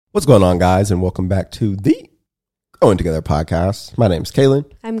What's going on, guys, and welcome back to the Growing Together podcast. My name is Kaylin.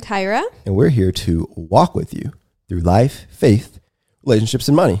 I'm Kyra. And we're here to walk with you through life, faith, relationships,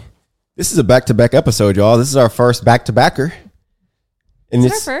 and money. This is a back-to-back episode, y'all. This is our first back-to-backer. And Is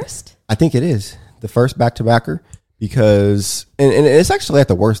it our first? I think it is. The first back-to-backer because, and it's actually at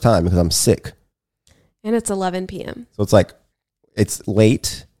the worst time because I'm sick. And it's 11 p.m. So it's like, it's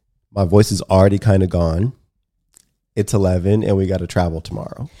late. My voice is already kind of gone. It's 11 and we got to travel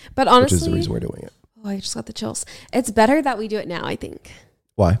tomorrow. But honestly, which is the reason we're doing it. Oh, I just got the chills. It's better that we do it now, I think.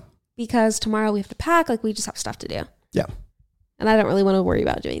 Why? Because tomorrow we have to pack. Like, we just have stuff to do. Yeah. And I don't really want to worry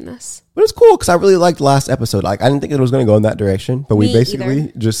about doing this. But it's cool because I really liked the last episode. Like, I didn't think it was going to go in that direction. But we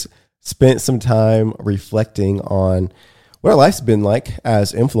basically just spent some time reflecting on what our life's been like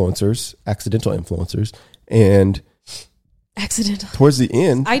as influencers, accidental influencers. And accidental. Towards the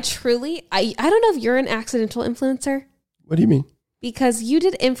end. I don't know if you're an accidental influencer. What do you mean? Because you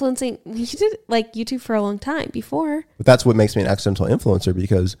did like YouTube for a long time before. But that's what makes me an accidental influencer,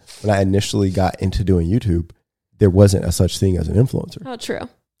 because when I initially got into doing YouTube, there wasn't a such thing as an influencer. Oh, true.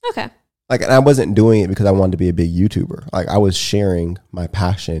 Okay. Like, and I wasn't doing it because I wanted to be a big YouTuber. Like, I was sharing my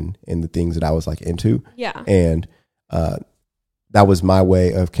passion in the things that I was like into. Yeah. And that was my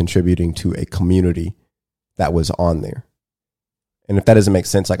way of contributing to a community that was on there. And if that doesn't make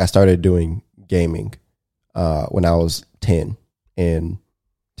sense, like, I started doing gaming when I was 10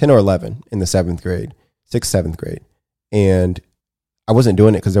 or 11 in the 7th grade, 7th grade. And I wasn't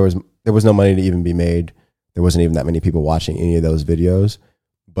doing it because there was no money to even be made. There wasn't even that many people watching any of those videos,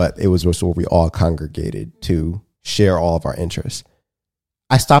 but it was just where we all congregated to share all of our interests.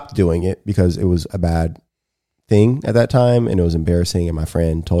 I stopped doing it because it was a bad thing at that time and it was embarrassing. And my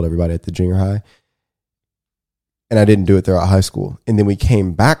friend told everybody at the junior high. And I didn't do it throughout high school. And then we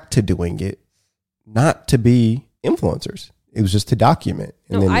came back to doing it, not to be influencers. It was just to document.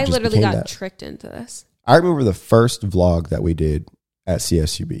 And no, then I literally got tricked into this. I remember the first vlog that we did at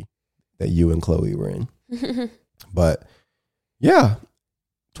CSUB that you and Chloe were in. But yeah,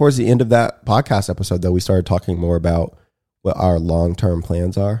 towards the end of that podcast episode, though, we started talking more about what our long-term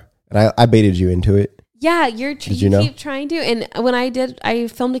plans are. And I baited you into it. Yeah, you keep trying to. And when I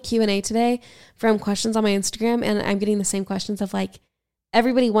filmed a Q&A today from questions on my Instagram, and I'm getting the same questions of like,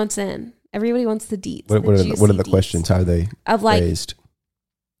 everybody wants in. Everybody wants the deets. What are the questions? How are they raised?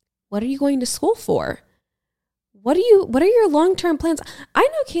 What are you going to school for? What are your long-term plans? I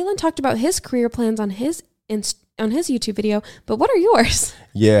know Kaylin talked about his career plans on his YouTube video, but what are yours?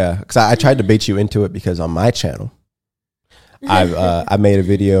 Yeah, because I tried to bait you into it because on my channel, I made a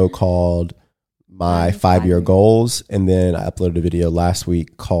video called my 5-year goals, and then I uploaded a video last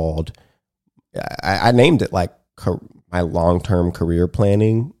week called I named it like my long-term career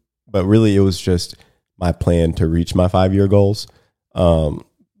planning, but really it was just my plan to reach my 5-year goals. But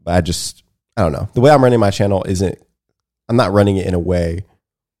I don't know. The way I'm running my channel I'm not running it in a way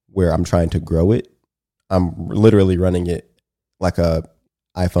where I'm trying to grow it. I'm literally running it like a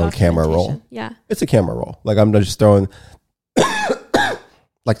iPhone camera roll. Yeah. It's a camera roll. Like, I'm just throwing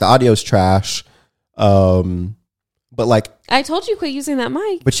like the audio's trash. But like, I told you quit using that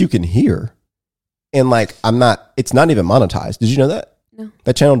mic, but you can hear, and like, it's not even monetized. Did you know that? No,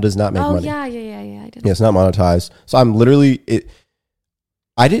 that channel does not make money. Yeah. I did. Yeah, it's not monetized. So I'm literally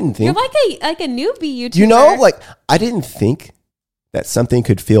I didn't think you're like a newbie YouTuber. You know, like, I didn't think that something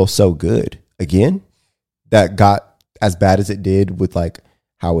could feel so good again, that got as bad as it did with like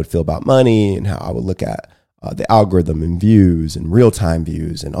how I would feel about money and how I would look at the algorithm and views and real-time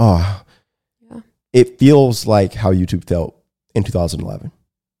views. And it feels like how YouTube felt in 2011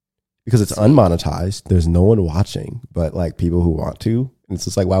 because it's unmonetized. There's no one watching but like people who want to. And it's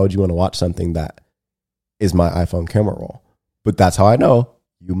just like, why would you want to watch something that is my iPhone camera roll? But that's how I know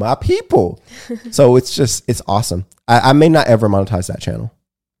you my people. So it's awesome. I may not ever monetize that channel,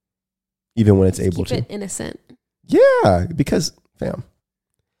 even when it's able to. Keep it innocent. Yeah, because fam,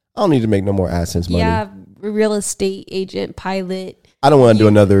 I don't need to make no more AdSense money. Yeah, real estate agent, pilot. I don't want to do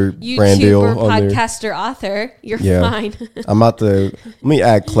another brand deal on podcaster, there. Author. You're fine. I'm about to, let me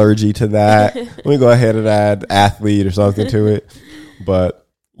add clergy to that. Let me go ahead and add athlete or something to it. But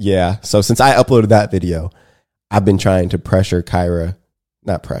yeah, so since I uploaded that video, I've been trying to pressure Kyra.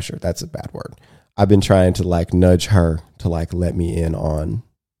 Not pressure, that's a bad word. I've been trying to like nudge her to like let me in on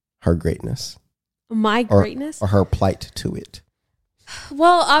her greatness. My greatness? Or her plight to it.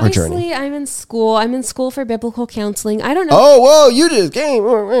 Well, obviously, I'm in school. I'm in school for biblical counseling. I don't know. Oh, whoa, you just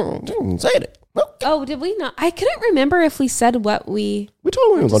came. Say it. Oh, did we not? I couldn't remember if we said what we... We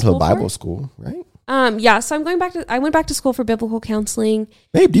told them we were going to a Bible school, right? Yeah, so I went back to school for biblical counseling.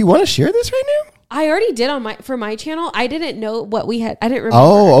 Babe, do you want to share this right now? I already did for my channel. I didn't know what we had. I didn't remember.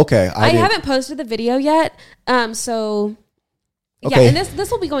 Oh, okay. I haven't posted the video yet. So okay. Yeah, and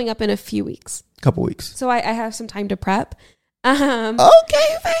this will be going up in a few weeks. Couple weeks. So I have some time to prep.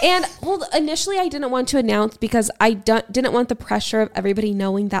 Okay. And well, initially I didn't want to announce because I didn't want the pressure of everybody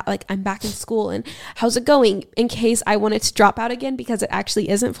knowing that like I'm back in school and how's it going in case I wanted to drop out again because it actually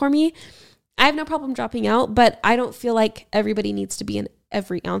isn't for me. I have no problem dropping out, but I don't feel like everybody needs to be in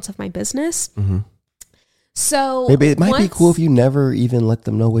every ounce of my business. Mm-hmm. So maybe it might be cool if you never even let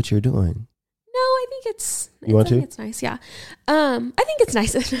them know what you're doing. No, I think it's nice. Yeah. I think it's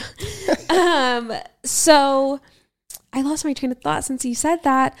nice. So I lost my train of thought since you said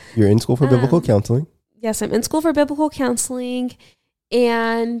that. You're in school for biblical counseling. Yes, I'm in school for biblical counseling.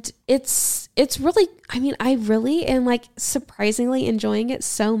 And it's really, I mean, I really am like surprisingly enjoying it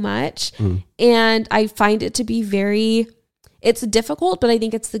so much. And I find it to be it's difficult, but I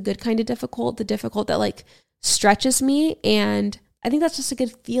think it's the good kind of difficult, the difficult that like stretches me. And I think that's just a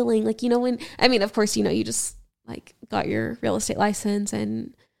good feeling. Like, of course, you just like got your real estate license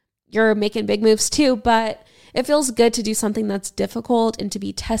and you're making big moves too, but it feels good to do something that's difficult and to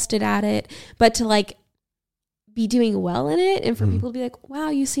be tested at it, but to like be doing well in it. And for people to be like, wow,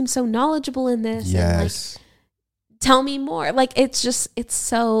 you seem so knowledgeable in this. Yes. And like, tell me more. Like, it's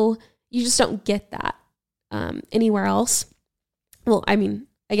so, you just don't get that anywhere else. Well, I mean,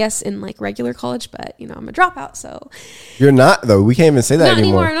 I guess in like regular college, but I'm a dropout. So you're not though. We can't even say that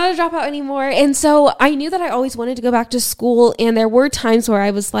anymore. I'm not a dropout anymore. And so I knew that I always wanted to go back to school. And there were times where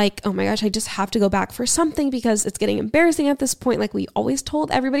I was like, oh my gosh, I just have to go back for something because it's getting embarrassing at this point. Like we always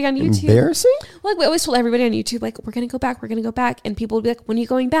told everybody on YouTube. Embarrassing? Like we always told everybody on YouTube, like, we're going to go back. We're going to go back. And people would be like, when are you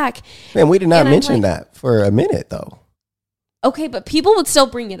going back? Man, we did not mention that for a minute though. Okay. But people would still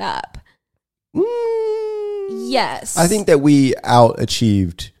bring it up. Yes. I think that we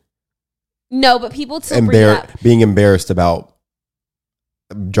out-achieved. No, but people would still bring it up. Being embarrassed about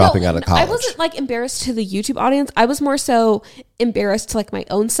dropping out of college. I wasn't like embarrassed to the YouTube audience. I was more so embarrassed to like my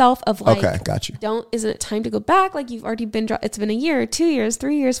own self of like, okay, got you. Isn't it time to go back? Like you've already been, it's been a year, 2 years,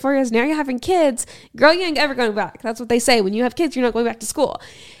 3 years, 4 years. Now you're having kids. Girl, you ain't ever going back. That's what they say. When you have kids, you're not going back to school.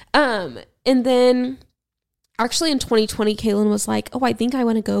 And then actually in 2020, Kaylin was like, oh, I think I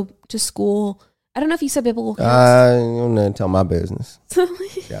want to go to school. I don't know if you said biblical counseling. I'm going to tell my business.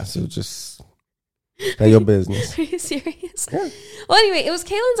 Yeah, so just tell your business. Are you serious? Yeah. Well, anyway, it was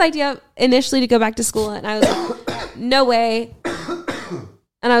Kaylin's idea initially to go back to school. And I was like, no way.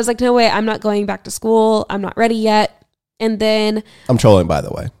 And I was like, no way. I'm not going back to school. I'm not ready yet. And then. I'm trolling, by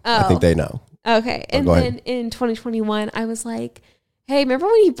the way. I think they know. Okay. And then in 2021, I was like, hey, remember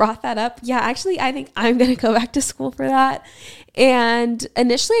when you brought that up? Yeah, actually, I think I'm going to go back to school for that. And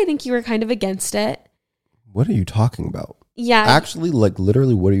initially, I think you were kind of against it. What are you talking about? Yeah. Actually, like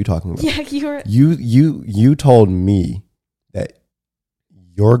literally, what are you talking about? Yeah, you were. You told me that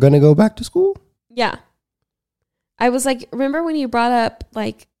you're going to go back to school? Yeah. I was like, remember when you brought up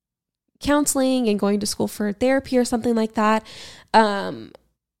like counseling and going to school for therapy or something like that? And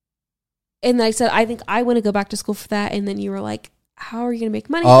then I said, I think I want to go back to school for that. And then you were like, how are you going to make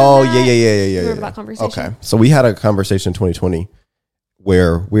money? Oh, yeah. Remember that conversation? Okay. So we had a conversation in 2020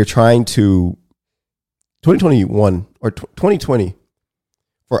 where we're trying to 2021 or 2020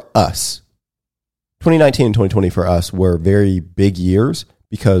 for us, 2019 and 2020 for us were very big years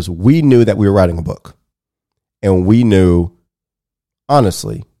because we knew that we were writing a book and we knew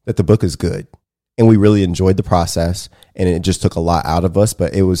honestly that the book is good and we really enjoyed the process and it just took a lot out of us.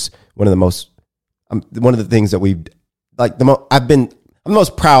 But it was one of the things that we've like I'm the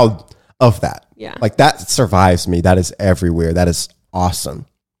most proud of that. Yeah. Like that survives me. That is everywhere. That is awesome.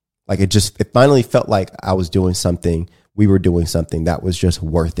 Like it finally felt like I was doing something. We were doing something that was just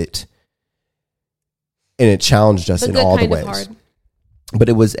worth it. And it challenged us in all the ways. But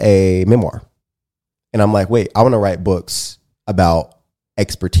it was a memoir. And I'm like, wait, I want to write books about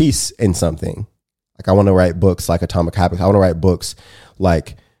expertise in something. Like I want to write books like Atomic Habits. I want to write books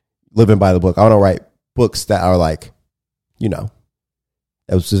like Living by the Book. I want to write books that are like,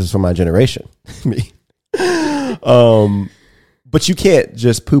 this is from my generation, me. But you can't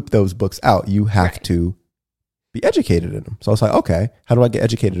just poop those books out. You have to be educated in them. So I was like, okay, how do I get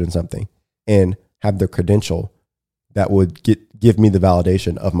educated in something and have the credential that would give me the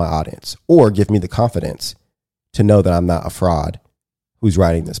validation of my audience or give me the confidence to know that I'm not a fraud who's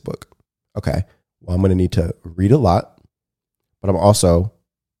writing this book? Okay, well, I'm going to need to read a lot, but I'm also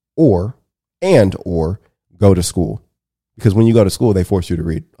or go to school. Because when you go to school, they force you to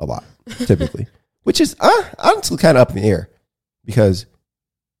read a lot, typically, which is honestly kind of up in the air because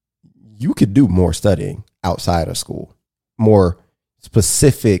you could do more studying outside of school, more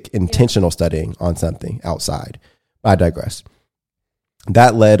specific, intentional studying on something outside. I digress.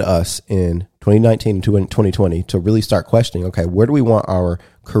 That led us in 2019 and 2020 to really start questioning, okay, where do we want our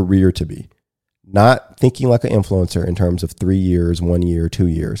career to be? Not thinking like an influencer in terms of 3 years, 1 year, 2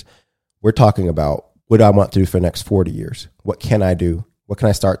 years. We're talking about, what do I want to do for the next 40 years? What can I do? What can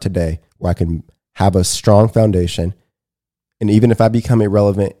I start today where I can have a strong foundation? And even if I become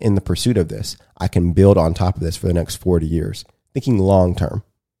irrelevant in the pursuit of this, I can build on top of this for the next 40 years, thinking long term.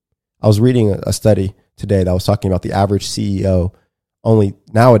 I was reading a study today that was talking about the average CEO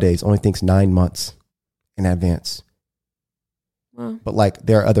nowadays only thinks 9 months in advance. Wow. But like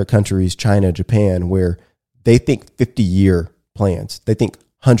there are other countries, China, Japan, where they think 50-year plans. They think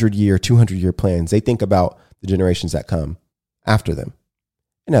 100-year, 200-year plans. They think about the generations that come after them.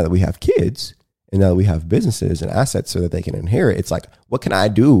 And now that we have kids, and now that we have businesses and assets so that they can inherit, it's like, what can I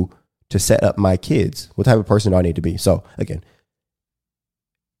do to set up my kids? What type of person do I need to be? So again,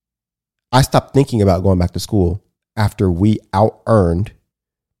 I stopped thinking about going back to school after we out-earned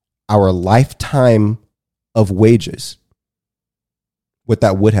our lifetime of wages, what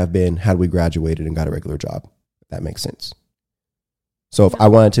that would have been had we graduated and got a regular job, if that makes sense. So if I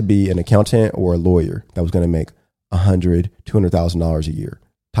wanted to be an accountant or a lawyer that was going to make $100,000, $200,000 a year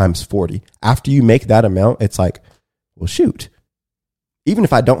times 40, after you make that amount, it's like, well, shoot, even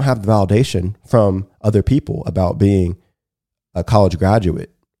if I don't have the validation from other people about being a college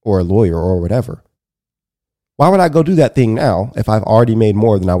graduate or a lawyer or whatever, why would I go do that thing now if I've already made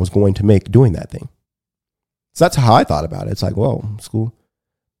more than I was going to make doing that thing? So that's how I thought about it. It's like, well, school,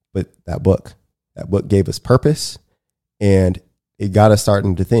 but that book gave us purpose, and it got us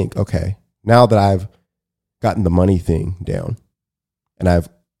starting to think, okay, now that I've gotten the money thing down and I've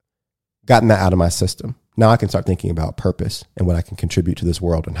gotten that out of my system, now I can start thinking about purpose and what I can contribute to this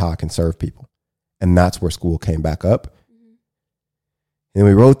world and how I can serve people. And that's where school came back up. And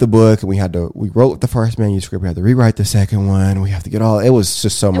we wrote the book, and we wrote the first manuscript. We had to rewrite the second one. We have to get it was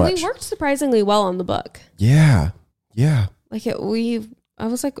just so much. We worked surprisingly well on the book. Yeah. Yeah. Like I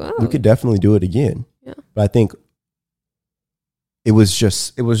was like, oh. We could definitely do it again. Yeah. But I think it was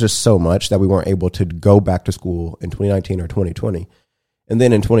just so much that we weren't able to go back to school in 2019 or 2020. And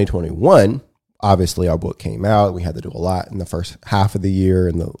then in 2021, obviously our book came out. We had to do a lot in the first half of the year,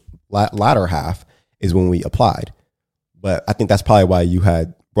 and the latter half is when we applied. But I think that's probably why you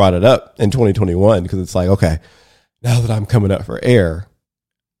had brought it up in 2021, because it's like, okay, now that I'm coming up for air,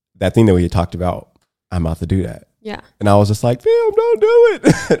 that thing that we had talked about, I'm about to do that. Yeah. And I was just like, damn, don't do it.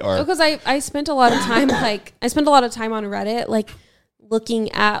 Because I spent a lot of time, on Reddit, like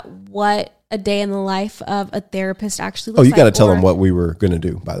looking at what a day in the life of a therapist actually looks like. Oh, you got to tell them what we were going to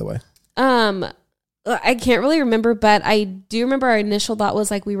do, by the way. I can't really remember, but I do remember our initial thought was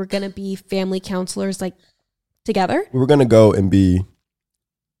like we were going to be family counselors, like, together. We were going to go and we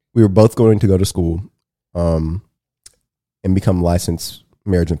were both going to go to school and become licensed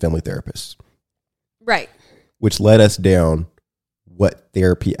marriage and family therapists. Right. Which led us down what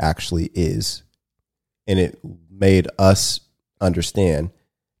therapy actually is. And it made us understand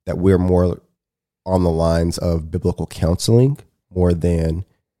that we're more on the lines of biblical counseling more than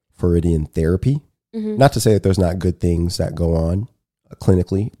Freudian therapy. Mm-hmm. Not to say that there's not good things that go on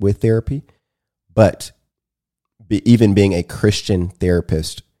clinically with therapy, but even being a Christian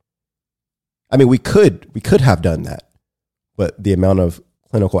therapist, I mean, we could have done that, but the amount of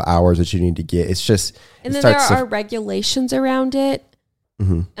clinical hours that you need to get, it's just. And then there are regulations around it.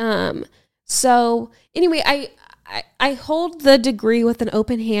 Mm-hmm. So anyway, I hold the degree with an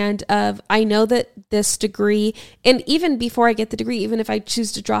open hand of, I know that this degree, and even before I get the degree, even if I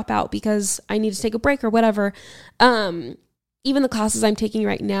choose to drop out because I need to take a break or whatever, even the classes I'm taking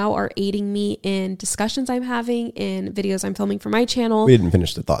right now are aiding me in discussions I'm having, in videos I'm filming for my channel. We didn't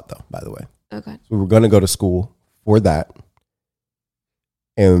finish the thought, though, by the way. Okay. So we were going to go to school for that.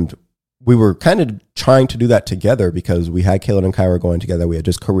 And we were kind of trying to do that together because we had Kaylin and Kyra going together. We had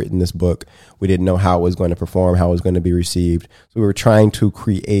just co-written this book. We didn't know how it was going to perform, how it was going to be received. So we were trying to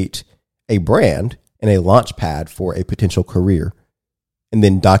create a brand and a launch pad for a potential career, and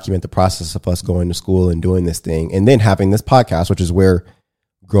then document the process of us going to school and doing this thing, and then having this podcast, which is where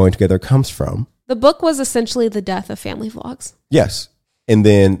Growing Together comes from. The book was essentially the death of family vlogs. Yes. And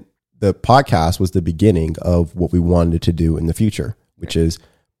then the podcast was the beginning of what we wanted to do in the future, which is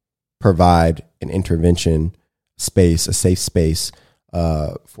provide an intervention space, a safe space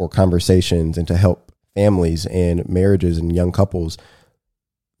for conversations and to help families and marriages and young couples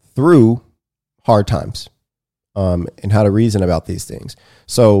through hard times. And how to reason about these things.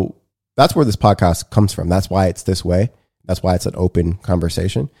 So that's where this podcast comes from. That's why it's this way. That's why it's an open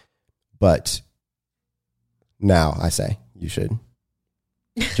conversation. But now I say you should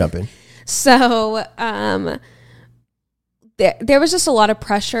Jump in. So there was just a lot of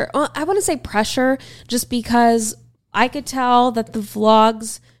pressure. I wouldn't say pressure, just because I could tell that the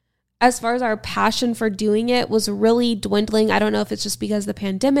vlogs, as far as our passion for doing it, was really dwindling. I don't know if it's just because of the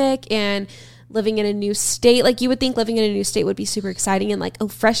pandemic and living in a new state. Like, you would think living in a new state would be super exciting and like, oh,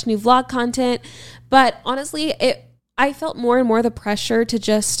 fresh new vlog content. But honestly, I felt more and more the pressure to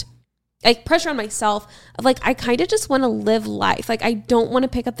just, like, pressure on myself of like, I kind of just want to live life. Like, I don't want to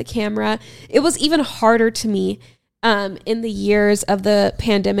pick up the camera. It was even harder to me in the years of the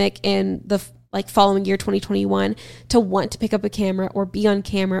pandemic and the like following year 2021 to want to pick up a camera or be on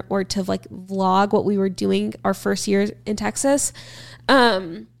camera or to like vlog what we were doing our first year in Texas.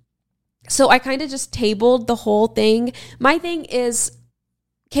 So I kind of just tabled the whole thing. My thing is,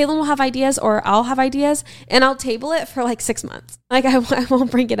 Kaylin will have ideas or I'll have ideas, and I'll table it for like 6 months. Like, I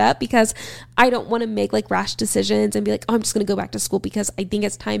won't bring it up because I don't want to make like rash decisions and be like, oh, I'm just going to go back to school because I think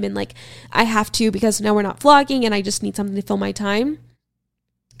it's time, and like I have to because now we're not vlogging and I just need something to fill my time.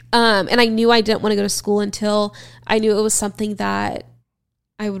 And I knew I didn't want to go to school until I knew it was something that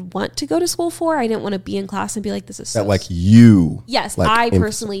I would want to go to school for. I didn't want to be in class and be like, this is so... That like you. Yes, like I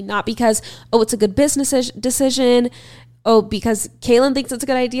personally, not because, oh, it's a good business decision. Oh, because Kaylin thinks it's a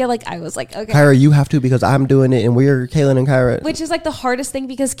good idea. Like, I was like, okay. Kyra, you have to because I'm doing it and we're Kaylin and Kyra. Which is like the hardest thing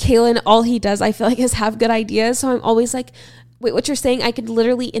because Kaylin, all he does, I feel like, is have good ideas. So I'm always like, wait, what you're saying? I could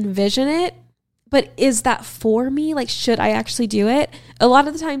literally envision it. But is that for me? Like, should I actually do it? A lot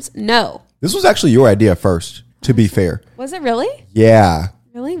of the times, no. This was actually your idea first, to be fair. Was it really? Yeah.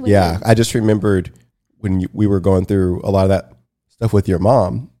 Really? Yeah. I just remembered when we were going through a lot of that stuff with your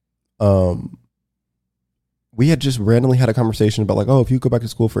mom. We had just randomly had a conversation about like, oh, if you go back to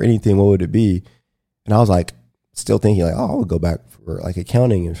school for anything, what would it be? And I was like, still thinking like, oh, I'll go back for like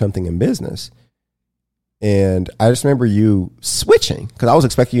accounting or something in business. And I just remember you switching because I was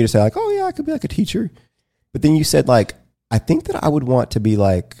expecting you to say like, oh yeah, I could be like a teacher. But then you said like, I think that I would want to be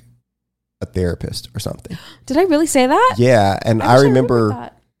like a therapist or something. Did I really say that? Yeah. And I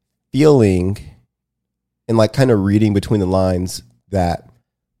remember feeling and like kind of reading between the lines that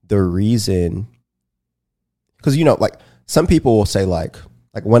the reason, because, you know, like some people will say like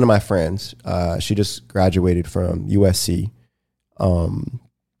one of my friends, she just graduated from USC.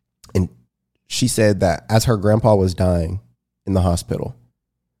 And she said that as her grandpa was dying in the hospital,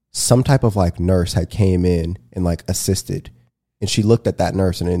 some type of like nurse had came in and like assisted. And she looked at that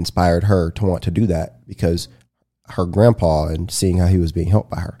nurse and it inspired her to want to do that because her grandpa and seeing how he was being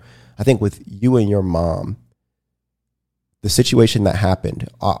helped by her. I think with you and your mom, the situation that happened,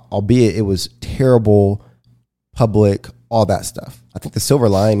 albeit it was terrible, public, all that stuff. I think the silver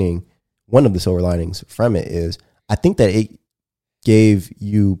lining, one of the silver linings from it is I think that it gave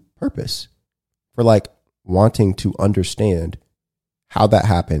you purpose for like wanting to understand how that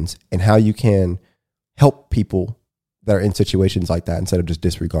happens and how you can help people that are in situations like that instead of just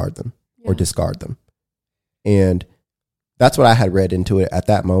disregard them or discard them. And that's what I had read into it at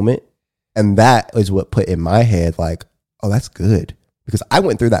that moment. And that is what put in my head like, oh, that's good. Because I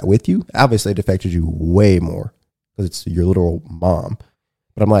went through that with you. Obviously, it affected you way more because it's your literal mom.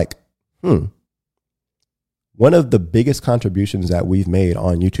 But I'm like, one of the biggest contributions that we've made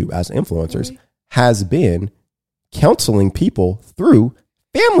on YouTube as influencers has been counseling people through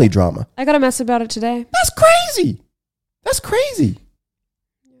family drama. I got a message about it today. That's crazy. That's crazy.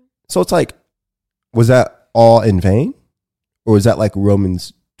 So it's like, was that all in vain? Or was that like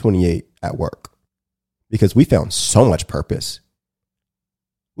Romans 28 at work? Because we found so much purpose.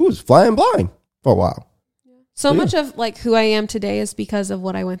 We was flying blind for a while. So much of like who I am today is because of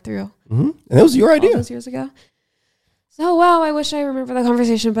what I went through. And it was your idea. All those years ago. So, wow, I wish I remember the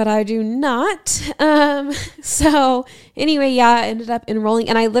conversation, but I do not. So anyway, yeah, I ended up enrolling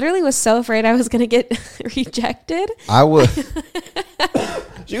and I literally was so afraid I was going to get rejected. I was.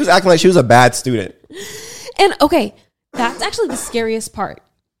 She was acting like she was a bad student. And okay, that's actually the scariest part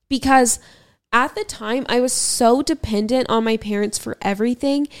because at the time I was so dependent on my parents for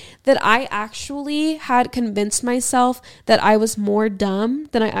everything that I actually had convinced myself that I was more dumb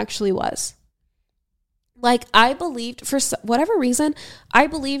than I actually was. Like, I believed, for whatever reason, I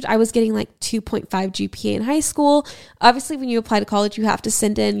believed I was getting like 2.5 GPA in high school. Obviously, when you apply to college, you have to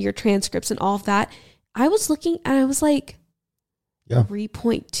send in your transcripts and all of that. I was looking and I was like,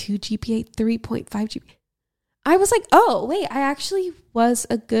 3.2 GPA, 3.5 GPA. I was like, oh, wait, I actually was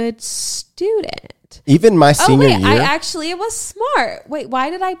a good student. Even my senior year? I actually was smart. Wait,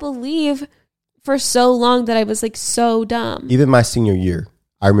 why did I believe for so long that I was like so dumb? Even my senior year,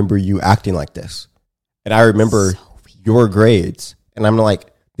 I remember you acting like this. And I remember your grades. And I'm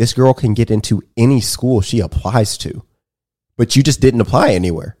like, this girl can get into any school she applies to. but you just didn't apply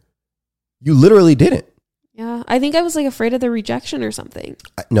anywhere. You literally didn't. Yeah. I think I was like afraid of the rejection or something.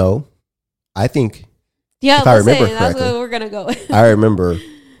 No, I think. Yeah. If I remember that's correctly, what we're going to go with. I remember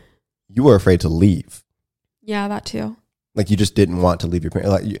you were afraid to leave. Yeah, that too. Like you just didn't want to leave your parents.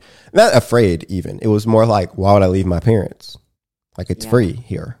 Like not afraid even. It was more like, why would I leave my parents? Like it's free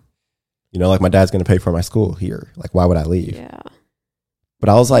here. You know, like my dad's going to pay for my school here. Like why would I leave? Yeah. But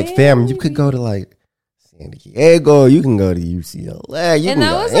I was like, fam, you could go to like San Diego. You can go to UCLA. You can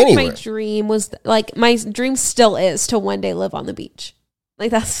go was anywhere. Like my dream was like my dream still is to one day live on the beach. Like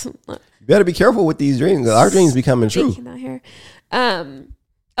that's. You better be careful with these dreams. Our dreams becoming true. Out here.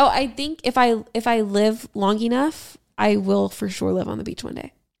 I think if I live long enough, I will for sure live on the beach one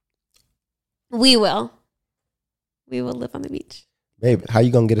day. We will live on the beach. Babe, how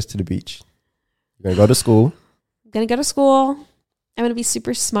you going to get us to the beach? You're going to go to school? I'm going to go to school. I'm going to be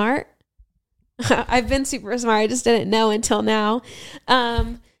super smart. I've been super smart. I just didn't know until now.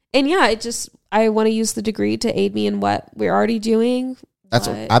 And yeah, I want to use the degree to aid me in what we're already doing.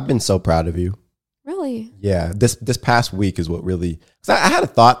 I've been so proud of you. Really? Yeah. This past week is what really, because I had a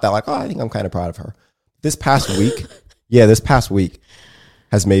thought that like, I think I'm kind of proud of her. This past week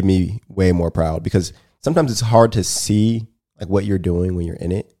has made me way more proud because sometimes it's hard to see like what you're doing when you're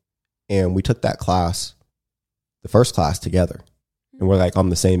in it. And we took that class, the first class together, and we're like on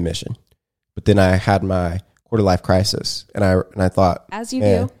the same mission. But then I had my quarter life crisis, and I thought, as you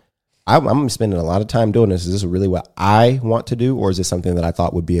do, I'm spending a lot of time doing this. Is this really what I want to do, or is this something that I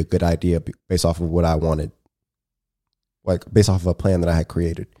thought would be a good idea based off of what I wanted, like based off of a plan that I had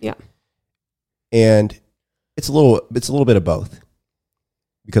created? Yeah. And it's a little bit of both,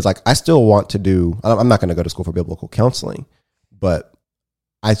 because like I still want to do. I'm not going to go to school for biblical counseling, but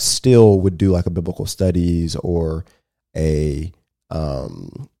I still would do like a biblical studies or a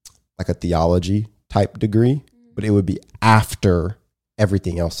like a theology type degree, but it would be after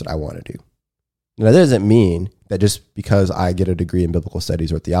everything else that I want to do. Now, that doesn't mean that just because I get a degree in biblical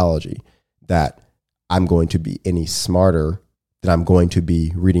studies or theology that I'm going to be any smarter, that I'm going to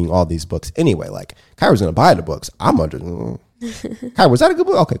be reading all these books anyway. Like Kyra's going to buy the books. I'm under. Kyra, was that a good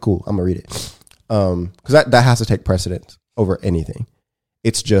book? Okay, cool. I'm gonna read it. Because that has to take precedence over anything.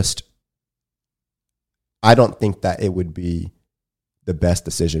 It's just, I don't think that it would be the best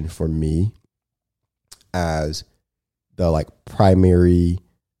decision for me as the like primary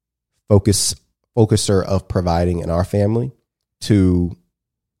focuser of providing in our family to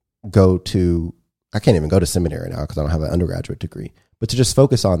go to, I can't even go to seminary now because I don't have an undergraduate degree, but to just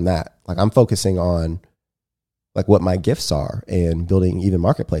focus on that. Like I'm focusing on like what my gifts are and building even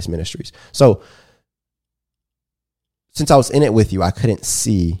marketplace ministries. So since I was in it with you, I couldn't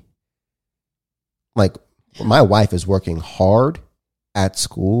see, like my wife is working hard at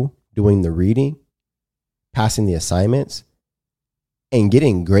school, doing the reading, passing the assignments, and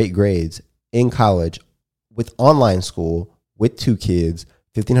getting great grades in college with online school, with 2 kids,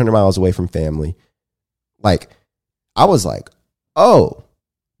 1,500 miles away from family. Like, I was like, oh,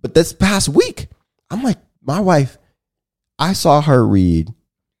 but this past week, I'm like, my wife, I saw her read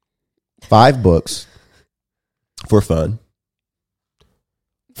 5 books for fun.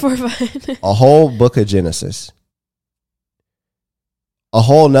 For fun. A whole book of Genesis. A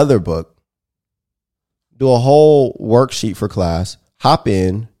whole nother book. Do a whole worksheet for class. Hop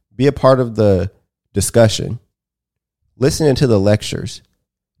in. Be a part of the discussion. Listen to the lectures.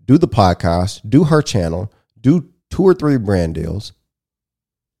 Do the podcast. Do her channel. Do 2 or 3 brand deals.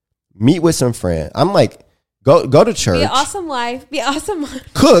 Meet with some friends. I'm like, go to church. Be an awesome life. Be awesome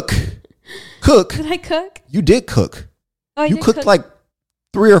life. Cook. Did I cook? You did cook. Oh, you cooked like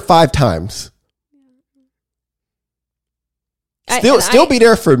 3 or 5 times. Still be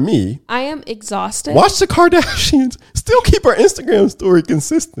there for me. I am exhausted. Watch the Kardashians. Still keep our Instagram story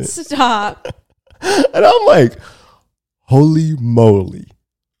consistent. Stop. And I'm like, holy moly.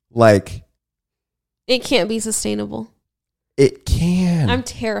 Like, it can't be sustainable. It can. I'm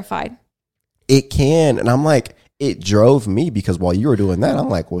terrified. It can. And I'm like, it drove me because while you were doing that, I'm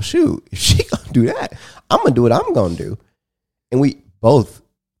like, well, shoot, if she gonna do that, I'm gonna do what I'm gonna do. And we both,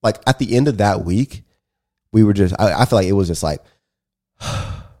 like, at the end of that week, we were just, I feel like it was just like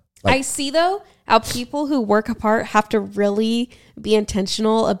I see though how people who work apart have to really be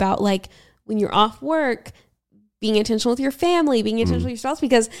intentional about, like, when you're off work, being intentional with your family, being intentional with your spouse,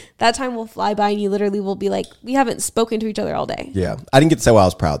 because that time will fly by and you literally will be like, we haven't spoken to each other all day. Yeah. I didn't get to say why I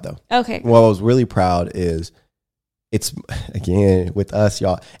was proud though. Okay. What I was really proud is, it's, again, with us,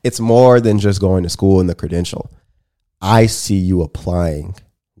 y'all, it's more than just going to school and the credential. I see you applying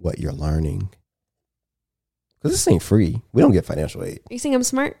what you're learning. Because this ain't free. We don't get financial aid. Are you saying I'm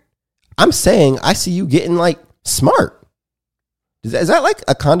smart? I'm saying I see you getting like smart. Is that like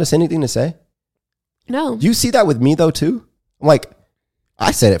a condescending thing to say? No. Do you see that with me though too? I'm like,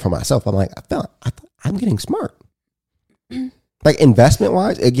 I said it for myself. I'm like, I'm getting smart. Like investment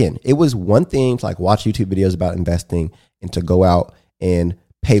wise, again, it was one thing to like watch YouTube videos about investing and to go out and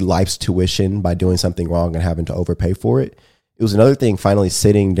pay life's tuition by doing something wrong and having to overpay for it. It was another thing finally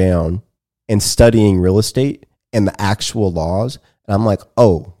sitting down and studying real estate and the actual laws. And I'm like,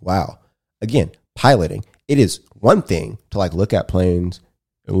 oh, wow. Again, piloting. It is one thing to like look at planes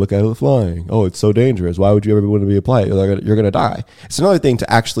and look at it flying. Oh, it's so dangerous. Why would you ever want to be a pilot? You're going to die. It's another thing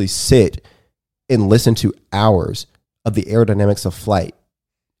to actually sit and listen to hours of the aerodynamics of flight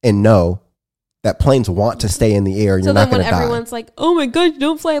and know that planes want to stay in the air and you're not going to die. So then when everyone's like, oh my God,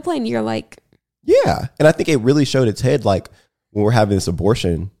 don't fly a plane, you're like... Yeah. And I think it really showed its head like when we're having this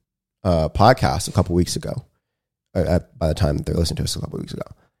abortion podcast a couple weeks ago, by the time that they're listening to us a couple weeks ago.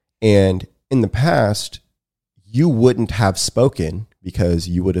 And in the past, you wouldn't have spoken because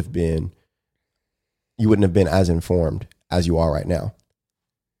you wouldn't have been as informed as you are right now.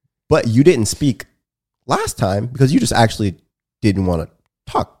 But you didn't speak last time because you just actually didn't want to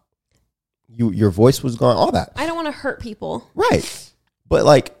talk. Your voice was gone, all that. I don't want to hurt people. Right. But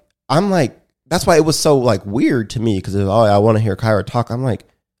like, I'm like, that's why it was so like weird to me because I want to hear Kyra talk. I'm like,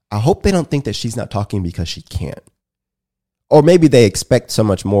 I hope they don't think that she's not talking because she can't. Or maybe they expect so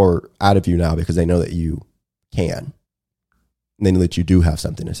much more out of you now because they know that you can. And they know that you do have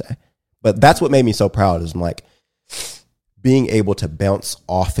something to say. But that's what made me so proud is I'm like, being able to bounce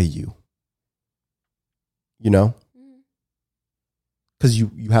off of you. You know? Because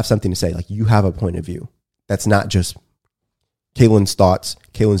you have something to say. Like, you have a point of view. That's not just Kaylin's thoughts.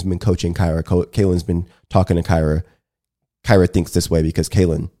 Kaylin's been coaching Kyra. Kaylin's been talking to Kyra. Kyra thinks this way because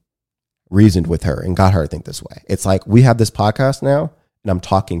Kaylin reasoned with her and got her to think this way. It's like, we have this podcast now, and I'm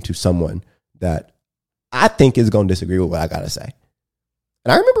talking to someone that I think is going to disagree with what I got to say.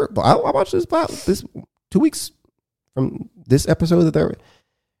 And I remember, I watched this 2 weeks from this episode that they're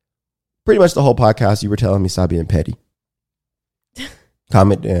pretty much the whole podcast. You were telling me stop being petty.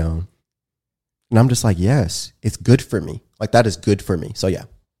 Calm it down. And I'm just like, yes, it's good for me. Like, that is good for me. So yeah.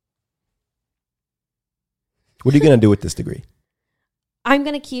 What are you going to do with this degree? I'm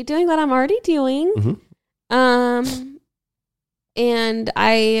going to keep doing what I'm already doing. Mm-hmm. And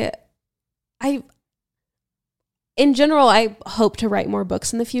I in general, I hope to write more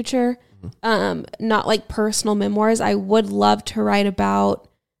books in the future. Mm-hmm. Not like personal memoirs. I would love to write about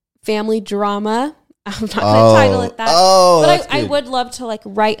family drama. I'm not going to title it that. But I would love to like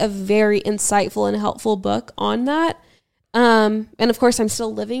write a very insightful and helpful book on that. And of course, I'm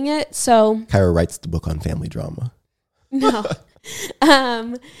still living it. So Kyra writes the book on family drama. No.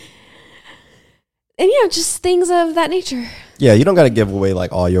 And yeah, just things of that nature. Yeah, you don't got to give away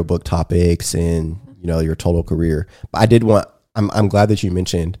like all your book topics and your total career. But I did want. I'm glad that you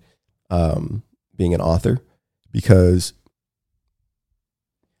mentioned being an author because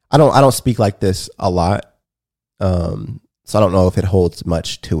I don't speak like this a lot, so I don't know if it holds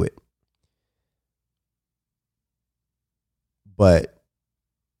much to it. But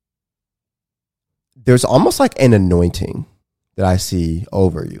there's almost like an anointing that I see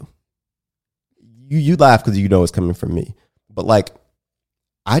over you. You laugh because you know it's coming from me. But like,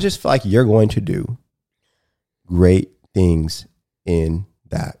 I just feel like you're going to do great things in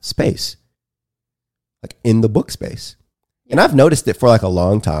that space. Like in the book space. Yeah. And I've noticed it for like a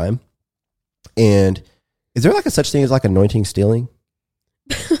long time. And is there like a such thing as like anointing stealing?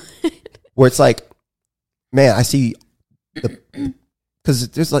 Where it's like, man, I see because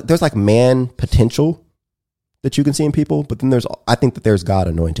there's like man potential that you can see in people, but then I think that there's God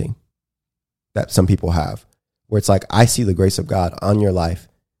anointing that some people have, where it's like, I see the grace of God on your life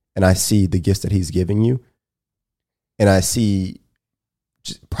and I see the gifts that he's giving you. And I see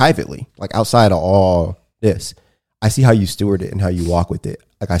just privately, like outside of all this, I see how you steward it and how you walk with it.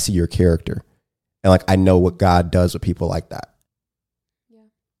 Like I see your character and like, I know what God does with people like that. Yeah.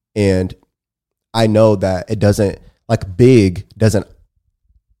 And I know that it doesn't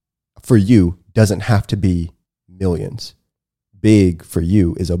for you doesn't have to be millions. Big for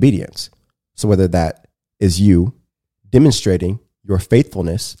you is obedience. So whether that is you demonstrating your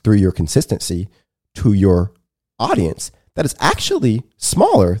faithfulness through your consistency to your audience that is actually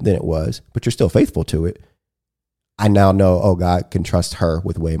smaller than it was, but you're still faithful to it. I now know, oh, God can trust her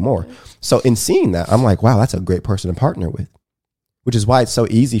with way more. So in seeing that, I'm like, wow, that's a great person to partner with, which is why it's so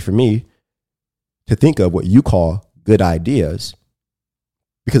easy for me to think of what you call good ideas,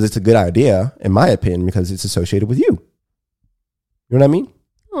 because it's a good idea, in my opinion, because it's associated with you. You know what I mean?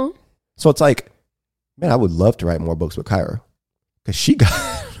 Oh. So it's like, man, I would love to write more books with Kyra because she got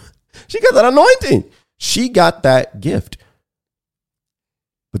that anointing. She got that gift.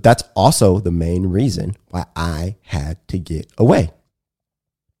 But that's also the main reason why I had to get away.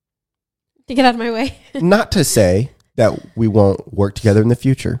 To get out of my way. Not to say that we won't work together in the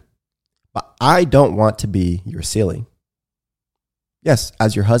future, but I don't want to be your ceiling. Yes,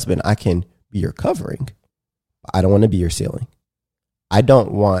 as your husband, I can be your covering, but I don't want to be your ceiling. I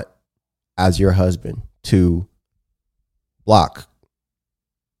don't want, as your husband, to block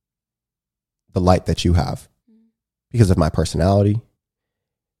the light that you have because of my personality,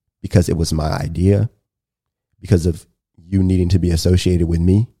 because it was my idea, because of you needing to be associated with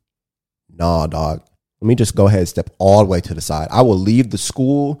me. Nah, dog. Let me just go ahead and step all the way to the side. I will leave the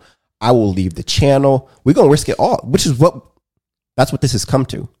school. I will leave the channel. We're going to risk it all, that's what this has come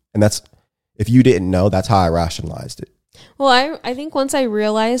to. And that's, if you didn't know, that's how I rationalized it. Well, I think once I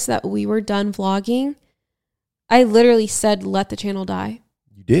realized that we were done vlogging, I literally said, let the channel die.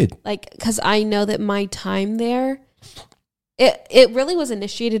 You did. Like, because I know that my time there, it really was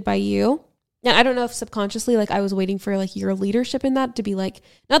initiated by you. Now, I don't know if subconsciously, like, I was waiting for, like, your leadership in that to be like,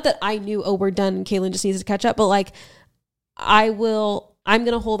 not that I knew, oh, we're done and Kaylin just needs to catch up, but, like, I'm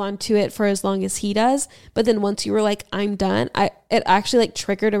going to hold on to it for as long as he does. But then once you were like, I'm done, it actually, like,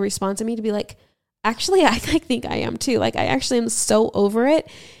 triggered a response in me to be like, actually, I think I am too. Like, I actually am so over it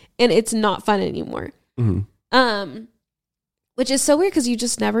and it's not fun anymore. Mm-hmm. Which is so weird because you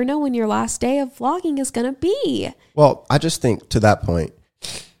just never know when your last day of vlogging is going to be. Well, I just think to that point,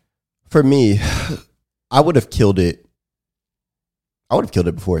 for me, I would have killed it. I would have killed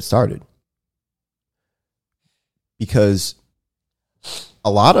it before it started. Because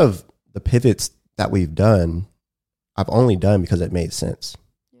a lot of the pivots that we've done, I've only done because it made sense.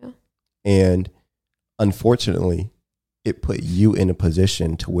 Yeah. And unfortunately, it put you in a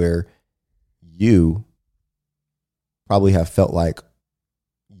position to where you probably have felt like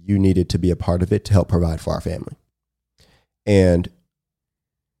you needed to be a part of it to help provide for our family. And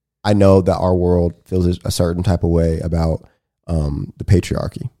I know that our world feels a certain type of way about the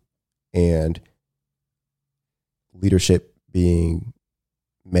patriarchy and leadership being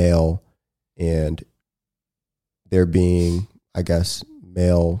male and there being, I guess,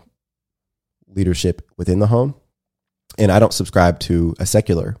 male leadership within the home. And I don't subscribe to a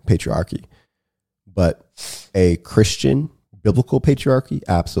secular patriarchy, but a Christian biblical patriarchy,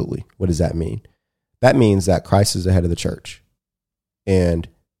 absolutely. What does that mean? That means that Christ is the head of the church. And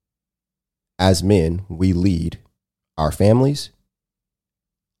as men, we lead our families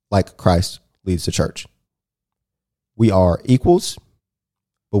like Christ leads the church. We are equals,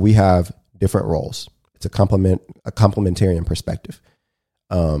 but we have different roles. It's a complementarian perspective.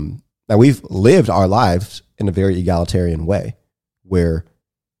 Now, we've lived our lives in a very egalitarian way where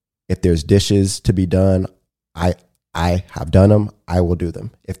if there's dishes to be done, I have done them, I will do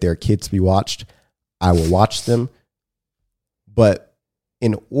them. If there are kids to be watched, I will watch them. But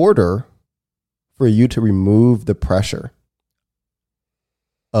in order for you to remove the pressure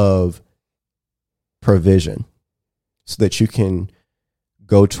of provision so that you can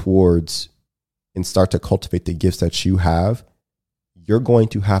go towards and start to cultivate the gifts that you have, you're going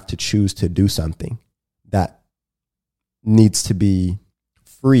to have to choose to do something that needs to be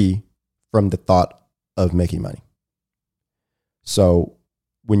free from the thought of making money. So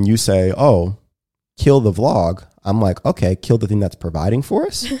when you say, oh, kill the vlog, I'm like, okay, kill the thing that's providing for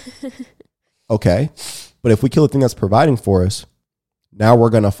us. Okay. But if we kill the thing that's providing for us, now we're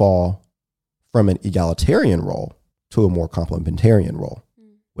going to fall from an egalitarian role to a more complementarian role.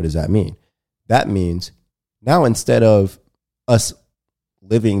 What does that mean? That means now instead of us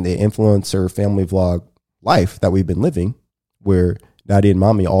living the influencer family vlog life that we've been living, where daddy and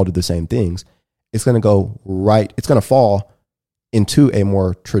mommy all do the same things, it's going to fall into a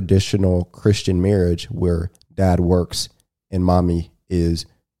more traditional Christian marriage where dad works and mommy is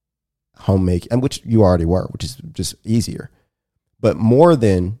homemaking, and which you already were, which is just easier. But more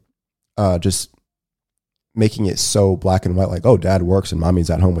than just making it so black and white, like, oh, dad works and mommy's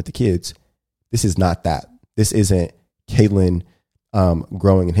at home with the kids. This is not that. This isn't Caitlin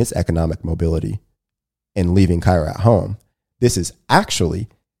growing in his economic mobility and leaving Kyra at home. This is actually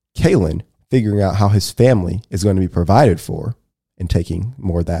Caitlin figuring out how his family is going to be provided for and taking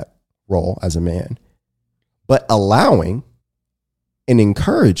more of that role as a man, but allowing and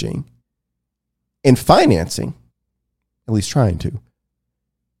encouraging and financing, at least trying to,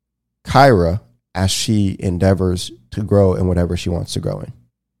 Kyra as she endeavors to grow in whatever she wants to grow in.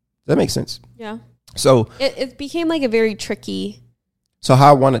 Does that make sense? Yeah. So it became like a very tricky. So how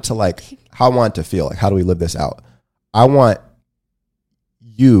I want it to feel, like, how do we live this out? I want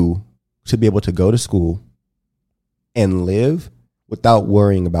you to be able to go to school and live without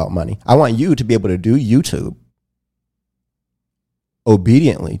worrying about money. I want you to be able to do YouTube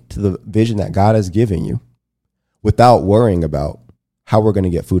obediently to the vision that God has given you without worrying about how we're going to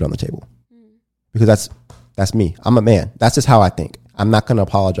get food on the table. Because that's me. I'm a man. That's just how I think. I'm not going to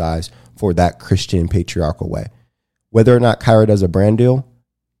apologize for that Christian patriarchal way. Whether or not Kyra does a brand deal,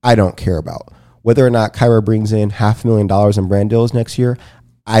 I don't care about. Whether or not Kyra brings in $500,000 in brand deals next year,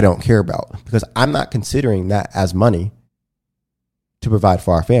 I don't care about, because I'm not considering that as money to provide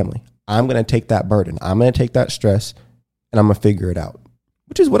for our family. I'm going to take that burden. I'm going to take that stress, and I'm going to figure it out,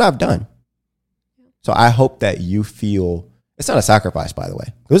 which is what I've done. So I hope that you feel it's not a sacrifice, by the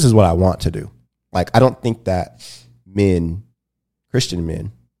way. This is what I want to do. Like, I don't think that men, Christian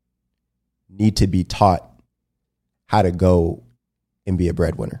men, need to be taught how to go and be a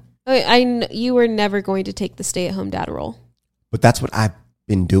breadwinner. You were never going to take the stay-at-home dad role. But that's what I've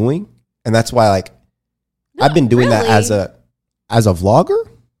been doing. And that's why, like, I've been doing that as a vlogger.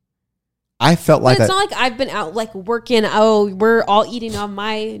 I felt like it's not like I've been out like working. Oh, we're all eating on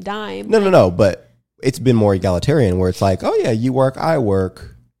my dime. No. But it's been more egalitarian, where it's like, oh yeah, you work, I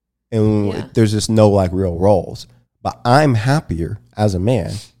work, and there's just no like real roles. But I'm happier as a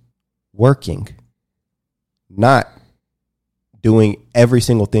man working, not doing every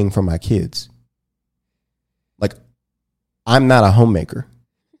single thing for my kids. Like, I'm not a homemaker.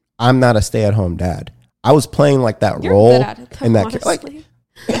 I'm not a stay-at-home dad. I was playing like that role in that, like,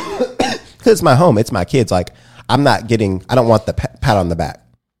 because it's my home, it's my kids. Like, I don't want the pat on the back.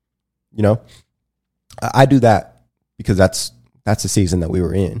 You know, I do that because that's the season that we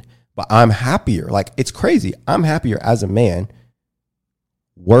were in. But I'm happier. Like, it's crazy. I'm happier as a man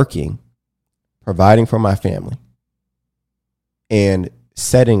working, providing for my family, and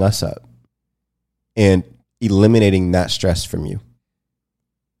setting us up and eliminating that stress from you.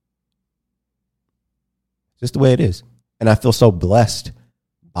 Just the way it is. And I feel so blessed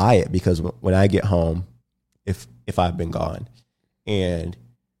by it, because when I get home, if I've been gone, and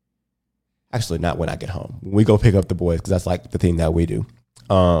actually not when I get home, when we go pick up the boys, because that's like the thing that we do.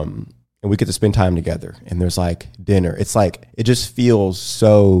 And we get to spend time together, and there's like dinner. It's like, it just feels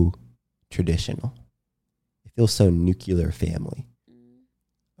so traditional. It feels so nuclear family.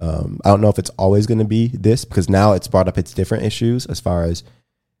 I don't know if it's always going to be this, because now it's brought up its different issues as far as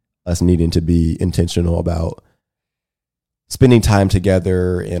us needing to be intentional about spending time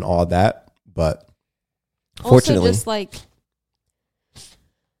together and all that. But fortunately, also just like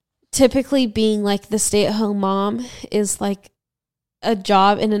typically being like the stay-at-home mom is like a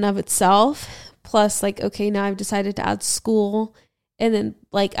job in and of itself. Plus, like, okay, now I've decided to add school, and then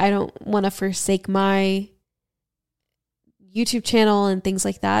like I don't want to forsake my YouTube channel and things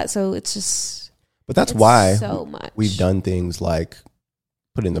like that. So it's just, but that's why so much. We've done things like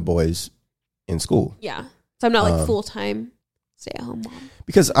putting the boys in school. Yeah. So I'm not like full-time stay-at-home mom.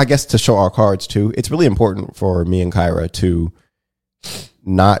 Because I guess to show our cards too, it's really important for me and Kyra to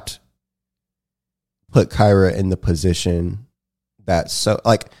not put Kyra in the position that's so,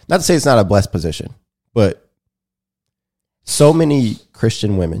 like, not to say it's not a blessed position, but so many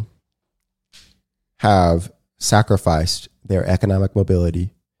Christian women have sacrificed their economic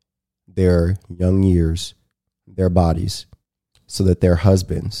mobility, their young years, their bodies, so that their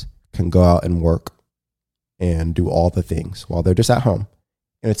husbands can go out and work and do all the things while they're just at home.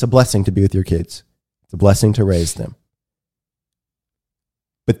 And it's a blessing to be with your kids. It's a blessing to raise them.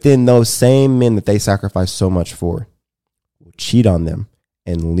 But then those same men that they sacrifice so much for will cheat on them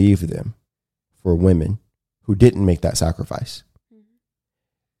and leave them for women who didn't make that sacrifice. Mm-hmm.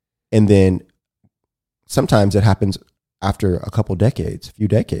 And then sometimes it happens after a few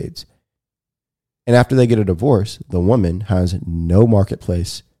decades. And after they get a divorce, the woman has no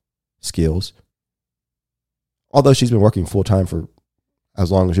marketplace skills. Although she's been working full time for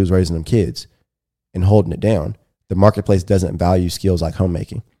as long as she was raising them kids and holding it down, the marketplace doesn't value skills like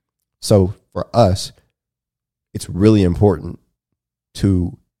homemaking. So for us, it's really important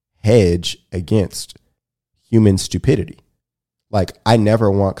to hedge against human stupidity. Like, I never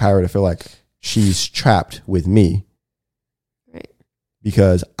want Kyra to feel like she's trapped with me, right?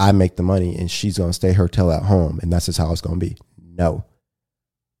 Because I make the money and she's going to stay her tail at home, and that's just how it's going to be. No.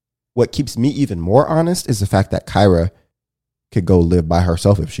 What keeps me even more honest is the fact that Kyra could go live by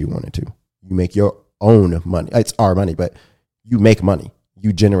herself if she wanted to. You make your own money. It's our money, but you make money.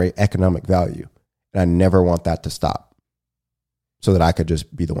 You generate economic value. And I never want that to stop, so that I could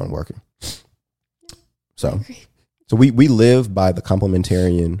just be the one working. So we live by the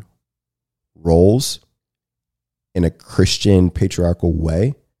complementarian roles in a Christian patriarchal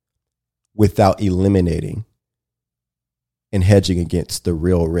way without eliminating and hedging against the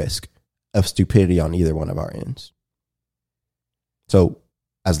real risk of stupidity on either one of our ends. So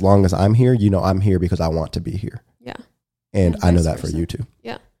as long as I'm here, I'm here because I want to be here. Yeah. And I know that for you too.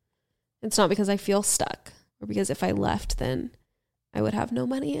 Yeah. It's not because I feel stuck or because if I left, then I would have no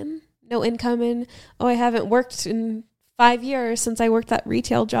money and no income. And, I haven't worked in 5 years since I worked that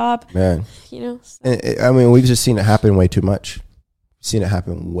retail job. Man. So. I mean, we've just seen it happen way too much. Seen it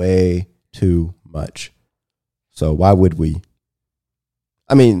happen way too much. So why would we?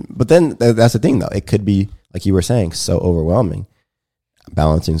 I mean, but then that's the thing though. It could be, like you were saying, so overwhelming.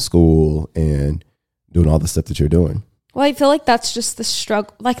 Balancing school and doing all the stuff that you're doing. Well, I feel like that's just the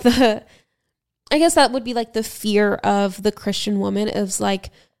struggle. Like I guess that would be like the fear of the Christian woman is like,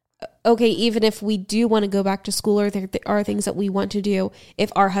 okay, even if we do want to go back to school or there are things that we want to do,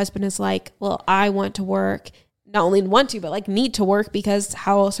 if our husband is like, well, I want to work, not only want to, but like need to work because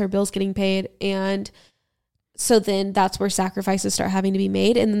how else are bills getting paid? And so then that's where sacrifices start having to be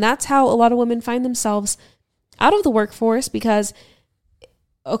made. And that's how a lot of women find themselves out of the workforce because,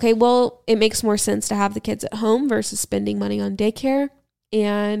 okay, well, it makes more sense to have the kids at home versus spending money on daycare.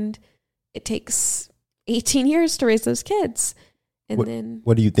 And it takes 18 years to raise those kids. And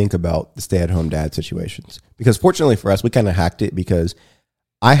what do you think about the stay-at-home dad situations? Because fortunately for us, we kind of hacked it because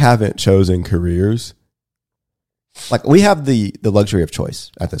I haven't chosen careers. Like we have the luxury of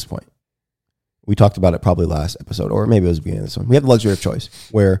choice at this point. We talked about it probably last episode, or maybe it was the beginning of this one. We have the luxury of choice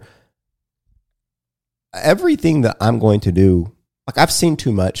where everything that I'm going to do, like I've seen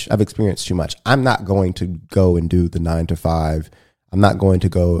too much, I've experienced too much. I'm not going to go and do the 9 to 5. I'm not going to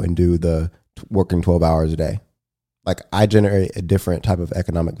go and do the working 12 hours a day. Like I generate a different type of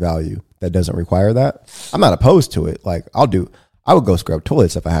economic value that doesn't require that. I'm not opposed to it. Like I would go scrub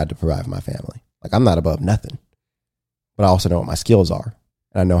toilets if I had to provide for my family. Like I'm not above nothing, but I also know what my skills are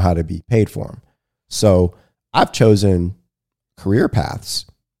and I know how to be paid for them. So I've chosen career paths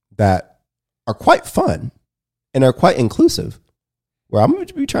that are quite fun and are quite inclusive. Where I'm going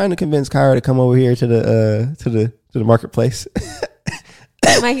to be trying to convince Kyra to come over here to the marketplace.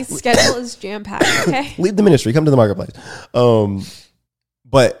 My schedule is jam packed. Okay, leave the ministry, come to the marketplace.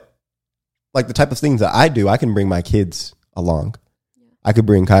 But like the type of things that I do, I can bring my kids along. Yeah. I could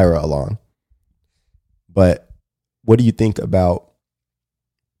bring Kyra along. But what do you think about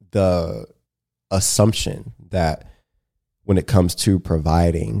the assumption that when it comes to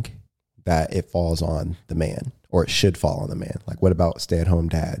providing, that it falls on the man, or it should fall on the man? Like, what about stay-at-home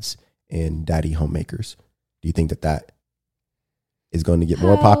dads and daddy homemakers? Do you think that is going to get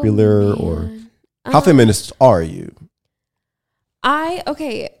more popular, or how feminist are you? I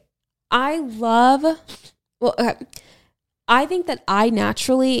think that I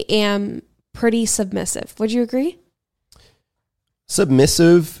naturally am pretty submissive. Would you agree?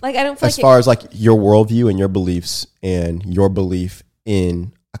 Submissive, like I don't feel as far as like your worldview and your beliefs and your belief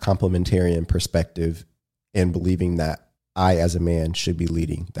in a complementarian perspective and believing that I as a man should be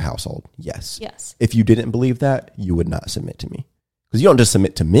leading the household. Yes. If you didn't believe that, you would not submit to me, because you don't just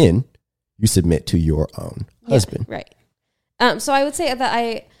submit to men, you submit to your own husband. Right. So I would say that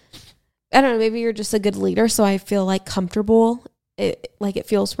I don't know, maybe you're just a good leader, so I feel like comfortable. It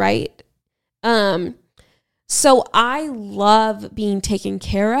feels right. So I love being taken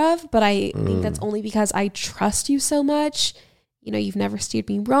care of, but I think that's only because I trust you so much. You know, you've never steered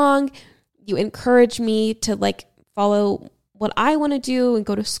me wrong. You encourage me to like follow what I want to do and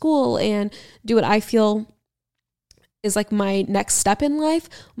go to school and do what I feel is like my next step in life,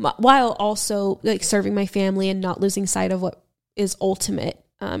 while also like serving my family and not losing sight of what is ultimate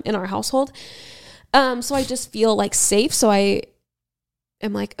in our household. So I just feel like safe. So I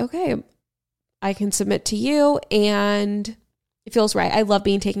am like, okay, I can submit to you and it feels right. I love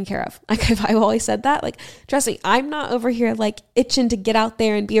being taken care of. Like I've always said that. Like, trust me, I'm not over here like itching to get out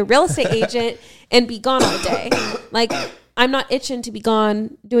there and be a real estate agent and be gone all day. Like I'm not itching to be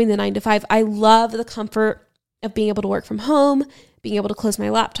gone doing the 9 to 5. I love the comfort of being able to work from home, being able to close my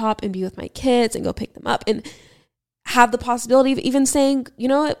laptop and be with my kids and go pick them up and have the possibility of even saying, you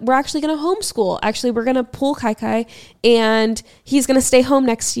know what, we're actually going to homeschool. Actually, we're going to pull Kai and he's going to stay home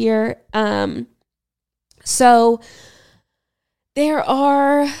next year. So there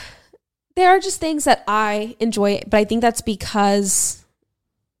are just things that I enjoy, but I think that's because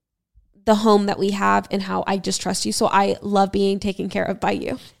the home that we have and how I just trust you. So I love being taken care of by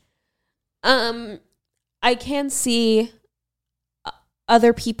you. I can see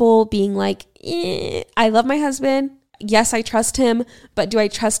other people being like, I love my husband. Yes, I trust him, but do I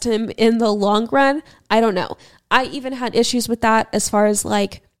trust him in the long run? I don't know. I even had issues with that as far as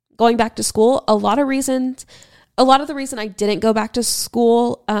like going back to school. A lot of the reason I didn't go back to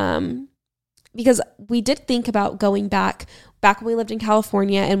school, because we did think about going back when we lived in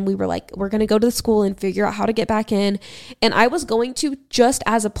California, and we were like, we're going to go to the school and figure out how to get back in. And I was going to just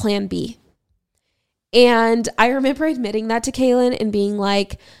as a plan B. And I remember admitting that to Kaylin and being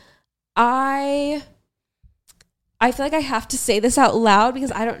like, I feel like I have to say this out loud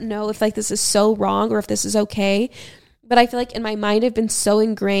because I don't know if like this is so wrong or if this is okay. But I feel like in my mind, I've been so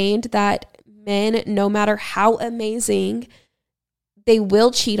ingrained that men, no matter how amazing, they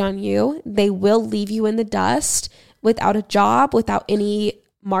will cheat on you. They will leave you in the dust without a job, without any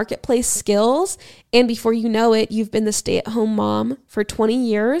marketplace skills. And before you know it, you've been the stay-at-home mom for 20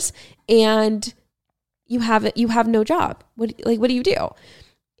 years and you have no job. What do you do?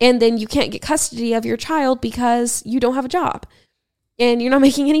 And then you can't get custody of your child because you don't have a job and you're not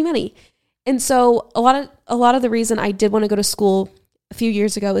making any money. And so a lot of the reason I did want to go to school a few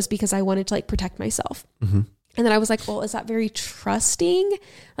years ago is because I wanted to like protect myself. Mm-hmm. And then I was like, well, is that very trusting?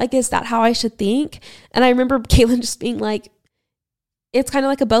 Like, is that how I should think? And I remember Kaylin just being like, it's kind of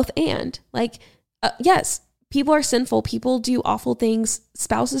like a both and. Like, yes, people are sinful. People do awful things.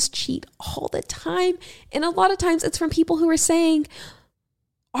 Spouses cheat all the time. And a lot of times it's from people who are saying,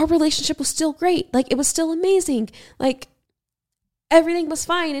 our relationship was still great. Like, it was still amazing. Like, everything was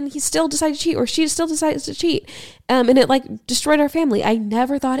fine. And he still decided to cheat, or she still decided to cheat. And it like destroyed our family. I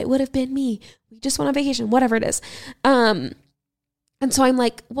never thought it would have been me. We just went on vacation, whatever it is. And so I'm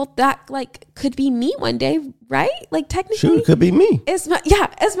like, well, that like could be me one day, right? Like technically, sure, it could be me. As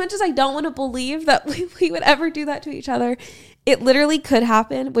much as I don't want to believe that we would ever do that to each other, it literally could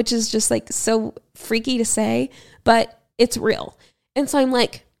happen, which is just like so freaky to say, but it's real. And so I'm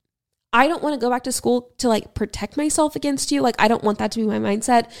like, I don't want to go back to school to like protect myself against you. Like, I don't want that to be my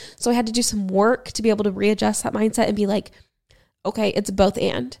mindset. So I had to do some work to be able to readjust that mindset and be like, okay, it's both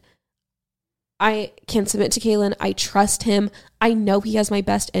and. I can submit to Kaylin. I trust him. I know he has my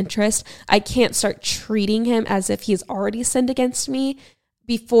best interest. I can't start treating him as if he's already sinned against me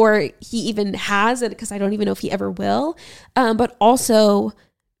before he even has it, because I don't even know if he ever will. But also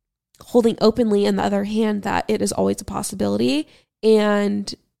holding openly, on the other hand, that it is always a possibility,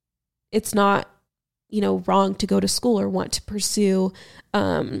 and it's not, wrong to go to school or want to pursue,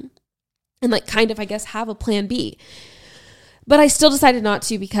 and like kind of, I guess, have a plan B. But I still decided not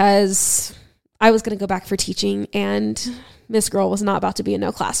to because I was going to go back for teaching, and Miss Girl was not about to be in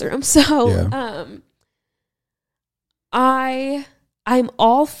no classroom. So, yeah. I'm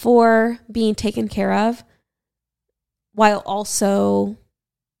all for being taken care of while also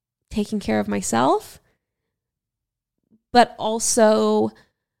taking care of myself, but also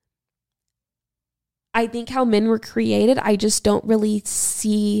I think how men were created, I just don't really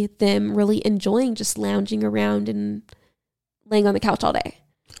see them really enjoying just lounging around and laying on the couch all day.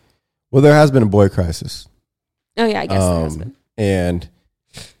 Well, there has been a boy crisis. Oh, yeah, I guess there has been. And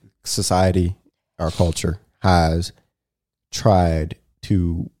society, our culture, has tried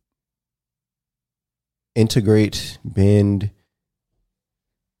to integrate, bend,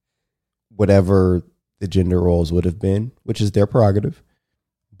 whatever the gender roles would have been, which is their prerogative.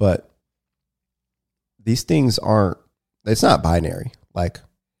 But these things it's not binary. Like,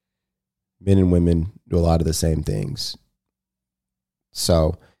 men and women do a lot of the same things.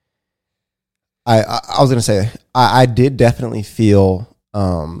 So I was going to say, I did definitely feel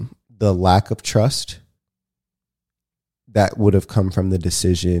the lack of trust that would have come from the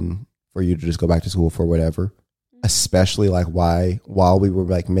decision for you to just go back to school for whatever, especially like while we were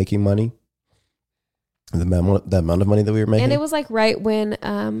like making money, the amount of money that we were making. And it was like right when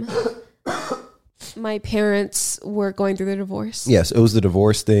my parents were going through their divorce. Yes, it was the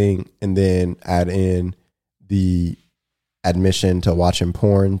divorce thing, and then add in the admission to watching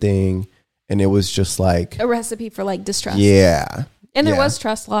porn thing. And it was just like a recipe for like distrust. Yeah. And there was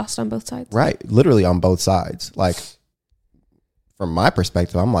trust lost on both sides. Right. Literally on both sides. Like, from my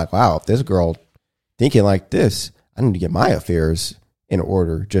perspective, I'm like, wow, if this girl thinking like this, I need to get my affairs in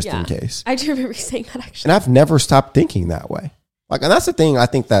order just in case. I do remember saying that, actually. And I've never stopped thinking that way. Like, and that's the thing I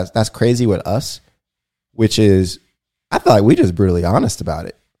think that's crazy with us, which is I feel like we just brutally honest about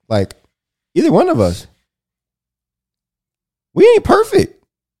it. Like, either one of us, we ain't perfect.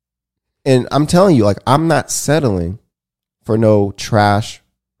 And I'm telling you, like, I'm not settling for no trash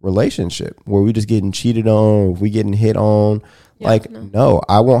relationship where we just getting cheated on, we getting hit on. Yeah, like, no,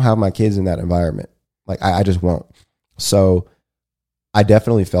 I won't have my kids in that environment. Like, I just won't. So I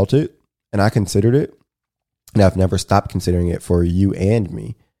definitely felt it, and I considered it, and I've never stopped considering it for you and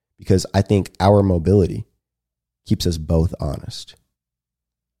me, because I think our mobility keeps us both honest.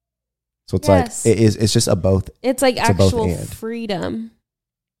 So it's like, it's just a both. It's like actual freedom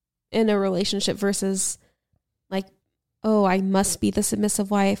in a relationship versus like, oh, I must be the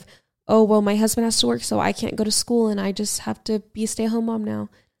submissive wife. Oh, well, my husband has to work, so I can't go to school, and I just have to be a stay-at-home mom now.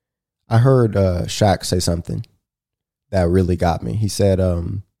 I heard Shaq say something that really got me. He said,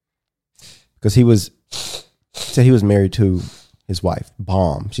 because he was said he was married to his wife,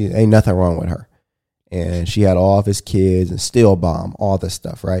 bomb. She ain't nothing wrong with her. And she had all of his kids and still bomb, all this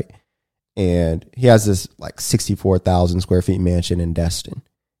stuff, right? And he has this like 64,000 square feet mansion in Destin.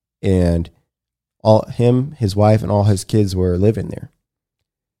 And his wife and all his kids were living there.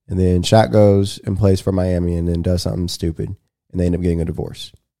 And then Shaq goes and plays for Miami and then does something stupid. And they end up getting a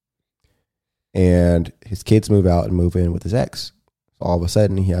divorce. And his kids move out and move in with his ex. So all of a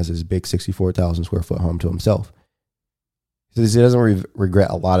sudden, he has his big 64,000 square foot home to himself. He says he doesn't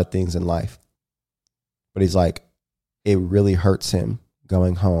regret a lot of things in life. But he's like, it really hurts him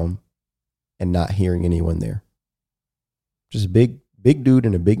going home and not hearing anyone there. Just a big dude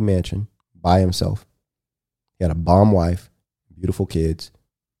in a big mansion by himself. He had a bomb wife, beautiful kids,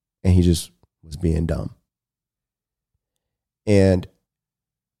 and he just was being dumb. And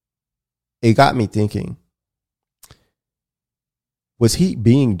it got me thinking, was he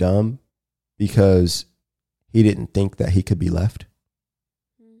being dumb because he didn't think that he could be left?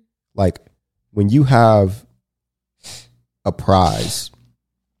 Like, when you have a prize,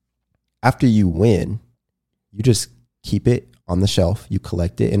 after you win, you just keep it on the shelf, you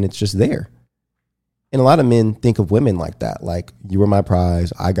collect it, and it's just there. And a lot of men think of women like that. Like, you were my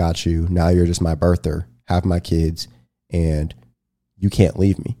prize, I got you, now you're just my birther, have my kids, and you can't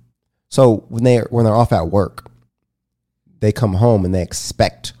leave me. So when they're off at work, they come home and they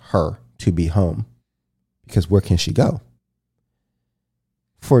expect her to be home because where can she go?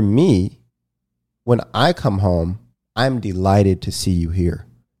 For me, when I come home, I'm delighted to see you here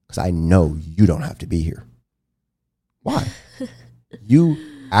because I know you don't have to be here. Why? You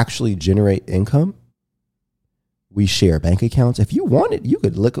actually generate income. We share bank accounts. If you wanted, you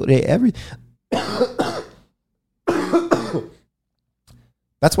could liquidate everything.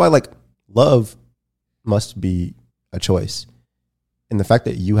 That's why, like, love must be a choice. And the fact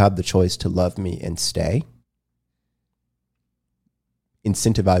that you have the choice to love me and stay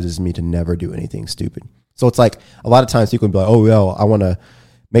incentivizes me to never do anything stupid. So it's like a lot of times people can be like, oh, well, I want to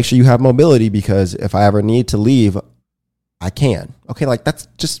make sure you have mobility because if I ever need to leave, I can. Okay, like that's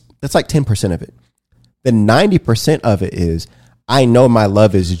like 10% of it. Then 90% of it is I know my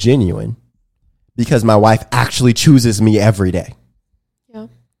love is genuine because my wife actually chooses me every day. Yeah.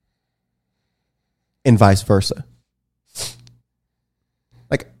 And vice versa.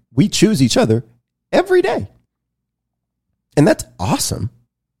 Like, we choose each other every day. And that's awesome.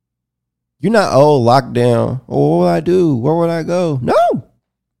 You're not, locked down. Oh, what would I do? Where would I go? No.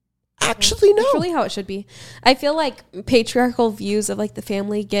 Actually, no. That's really how it should be. I feel like patriarchal views of like the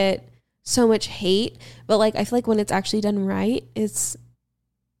family get so much hate, but like I feel like when it's actually done right, it's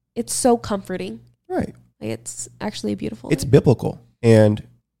so comforting. Right. Like it's actually a beautiful. It's biblical. And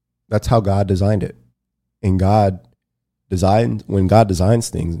that's how God designed it. And when God designs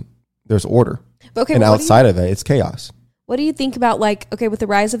things, there's order. Okay, and outside of it, it's chaos. What do you think about like, okay, with the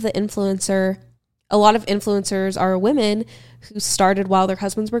rise of the influencer, a lot of influencers are women who started while their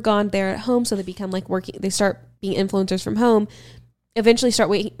husbands were gone. They're at home, so they become like they start being influencers from home, eventually start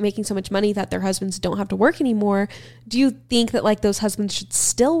making so much money that their husbands don't have to work anymore. Do you think that like those husbands should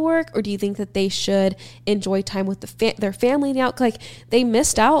still work, or do you think that they should enjoy time with their family now? Like they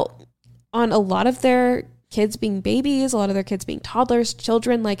missed out on a lot of their kids being babies, a lot of their kids being toddlers,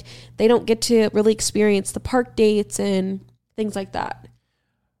 children. Like they don't get to really experience the park dates and things like that.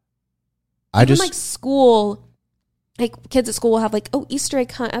 Even like school, like kids at school will have like, Easter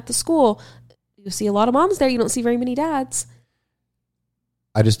egg hunt at the school. You see a lot of moms there. You don't see very many dads.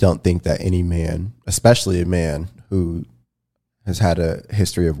 I just don't think that any man, especially a man who has had a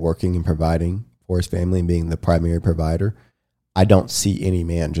history of working and providing for his family and being the primary provider, I don't see any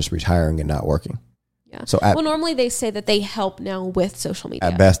man just retiring and not working. Yeah. So normally they say that they help now with social media.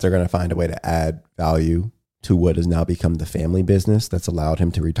 At best, they're going to find a way to add value to what has now become the family business that's allowed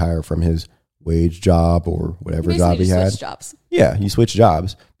him to retire from his wage job or whatever job he had. Switch jobs. Yeah, you switch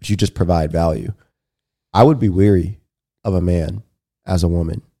jobs, but you just provide value. I would be weary of a man as a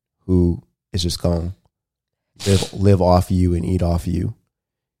woman who is just going to live off you and eat off you,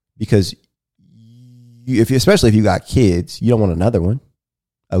 because especially if you got kids, you don't want another one,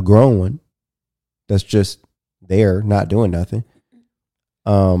 a grown one that's just there not doing nothing.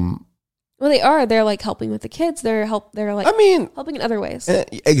 Well, they are. They're like helping with the kids. They're helping in other ways.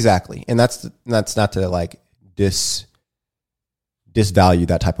 Exactly, and that's not to like disvalue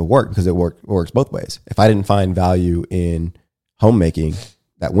that type of work, because it works both ways. If I didn't find value in homemaking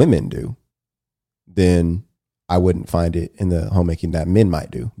that women do, then I wouldn't find it in the homemaking that men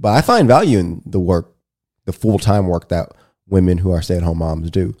might do. But I find value in the full-time work that women who are stay-at-home moms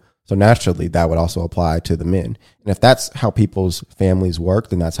do. So naturally, that would also apply to the men. And if that's how people's families work,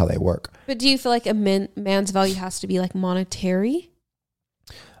 then that's how they work. But do you feel like a man's value has to be like monetary?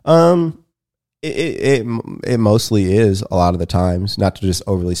 It mostly is a lot of the times, not to just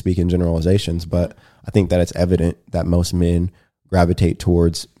overly speak in generalizations, but I think that it's evident that most men gravitate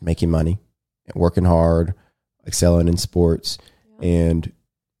towards making money and working hard, excelling in sports, and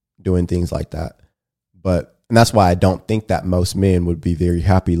doing things like that. And that's why I don't think that most men would be very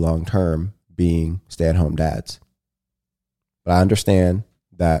happy long term being stay-at-home dads. But I understand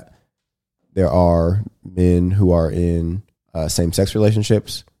that there are men who are in same-sex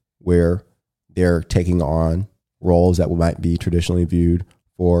relationships where they're taking on roles that might be traditionally viewed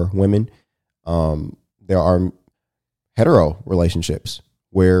for women. There are hetero relationships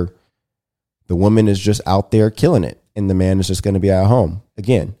where the woman is just out there killing it and the man is just going to be at home.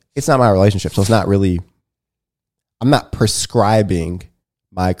 Again, it's not my relationship, so it's not really, I'm not prescribing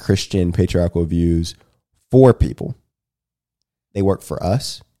my Christian patriarchal views for people. They work for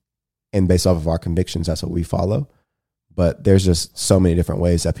us, and based off of our convictions, that's what we follow. But there's just so many different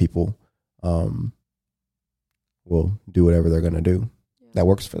ways that people will do whatever they're going to do that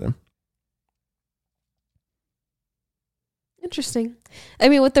works for them. Interesting. I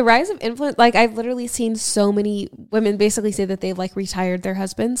mean, with the rise of influence, like I've literally seen so many women basically say that they've like retired their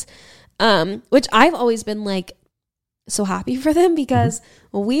husbands, which I've always been like so happy for them because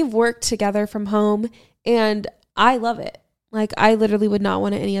we've worked together from home and I love it. Like I literally would not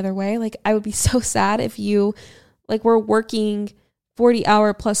want it any other way. Like I would be so sad if you like were working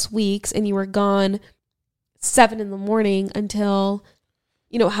 40-hour plus weeks and you were gone 7 a.m. until,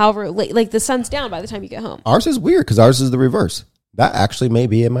 however late, like the sun's down by the time you get home. Ours is weird because ours is the reverse. That actually may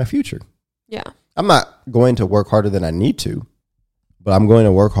be in my future. Yeah. I'm not going to work harder than I need to, but I'm going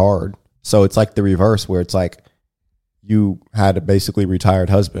to work hard. So it's like the reverse where it's like you had a basically retired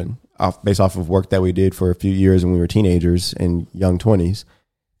husband based off of work that we did for a few years when we were teenagers and young 20s.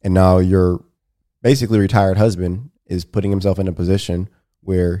 And now your basically retired husband is putting himself in a position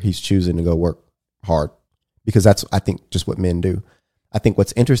where he's choosing to go work hard because that's, I think, just what men do. I think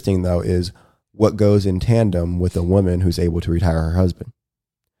what's interesting, though, is what goes in tandem with a woman who's able to retire her husband,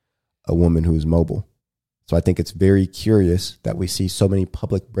 a woman who's mobile. So I think it's very curious that we see so many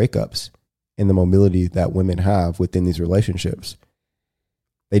public breakups in the mobility that women have within these relationships.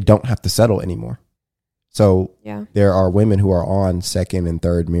 They don't have to settle anymore. So there are women who are on second and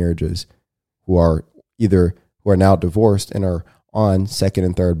third marriages who are now divorced and are on second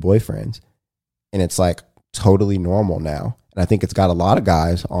and third boyfriends. And it's like totally normal now. And I think it's got a lot of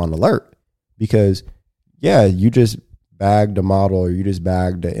guys on alert because, you just bagged a model or you just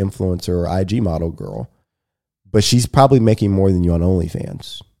bagged an influencer or IG model girl, but she's probably making more than you on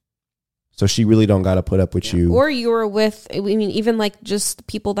OnlyFans. So she really don't got to put up with you. Or you were with, I mean, even like just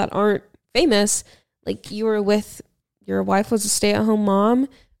people that aren't famous, like you were with, your wife was a stay-at-home mom.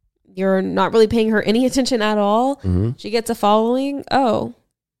 You're not really paying her any attention at all. Mm-hmm. She gets a following. A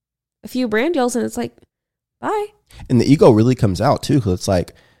few brand deals and it's like, bye. And the ego really comes out too. Cause it's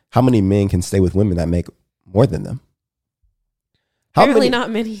like, how many men can stay with women that make more than them? Apparently not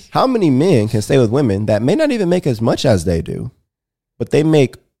many. How many men can stay with women that may not even make as much as they do, but they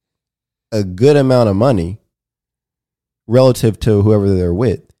make a good amount of money relative to whoever they're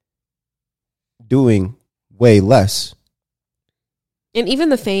with, doing way less. And even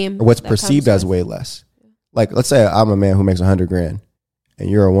the fame. Or what's perceived as way less. Like, let's say I'm a man who makes $100,000 and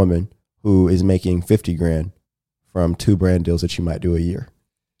you're a woman who is making $50,000 from 2 brand deals that you might do a year.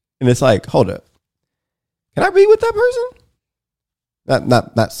 And it's like, hold up. Can I be with that person?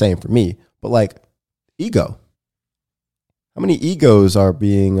 Not saying for me, but like ego. How many egos are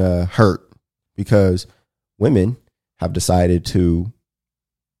being hurt because women have decided to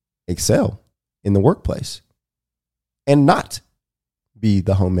excel in the workplace and not be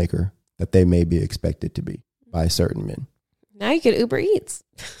the homemaker that they may be expected to be by certain men? Now you get Uber Eats.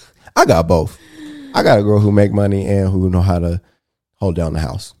 I got both. I got a girl who make money and who know how to hold down the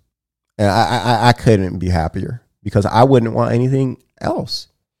house. And I couldn't be happier because I wouldn't want anything else.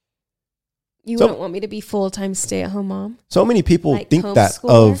 You wouldn't want me to be full-time stay-at-home mom? So many people like think that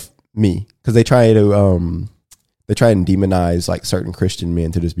of me because they try and demonize like certain Christian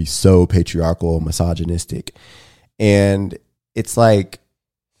men to just be so patriarchal, misogynistic. And it's like,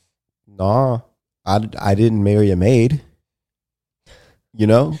 nah, I didn't marry a maid.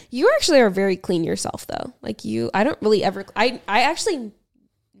 You actually are very clean yourself though. Like I don't really ever, I actually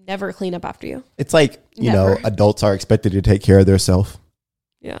never clean up after you. It's like, adults are expected to take care of themselves.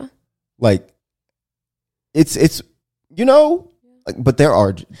 Yeah. Like it's But there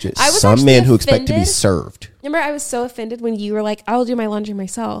are just some men who expect to be served. Remember, I was so offended when you were like, "I'll do my laundry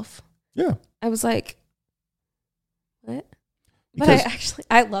myself." Yeah. I was like, "What?" But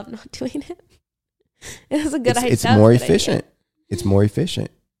I love not doing it. It was a good idea. It's more efficient. It's more efficient.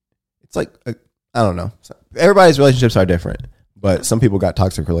 It's like, I don't know. Everybody's relationships are different, but some people got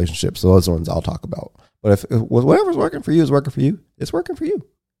toxic relationships. So those ones I'll talk about. But if whatever's working for you is working for you, it's working for you.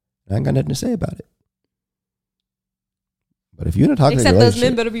 I ain't got nothing to say about it. But if you're in a toxic relationship, except those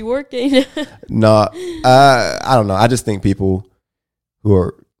men better be working. No, I don't know. I just think people who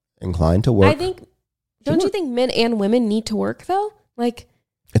are inclined to work. Don't you think men and women need to work though? Like,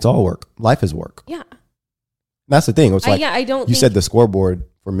 it's all work. Life is work. Yeah. That's the thing. It's like, I don't. You said the scoreboard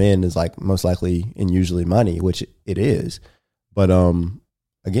for men is like most likely and usually money, which it is. But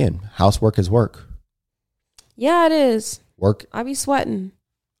again, housework is work. Yeah, it is. Work. I be sweating.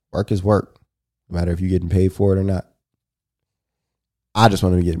 Work is work, no matter if you're getting paid for it or not. I just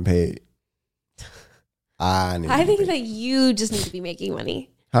want to be getting paid. I think that you just need to be making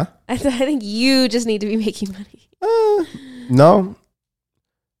money. Huh? I think you just need to be making money. No,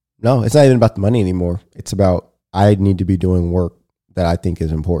 it's not even about the money anymore. It's about I need to be doing work that I think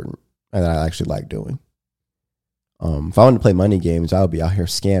is important and that I actually like doing. If I wanted to play money games, I would be out here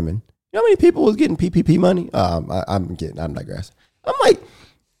scamming. You know how many people was getting PPP money? I'm digressing. I'm like,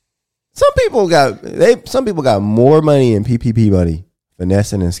 some people got more money in PPP money,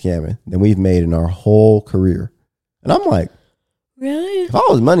 finessing and scamming, than we've made in our whole career. And I'm like, really? If I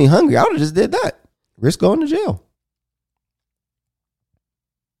was money hungry, I would have just did that. Risk going to jail.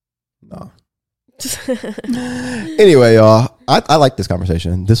 No. Anyway, y'all, I like this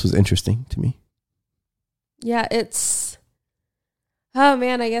conversation. This was interesting to me. Yeah, oh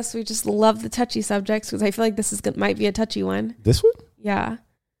man, I guess we just love the touchy subjects because I feel like this might be a touchy one. This one? Yeah.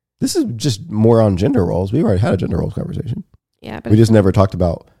 This is just more on gender roles. We already had a gender roles conversation. Yeah, but we just never talked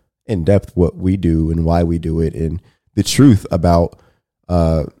about in depth what we do and why we do it and the truth about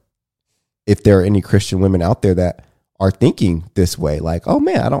if there are any Christian women out there that are thinking this way, like, oh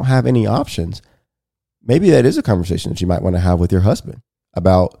man, I don't have any options. Maybe that is a conversation that you might want to have with your husband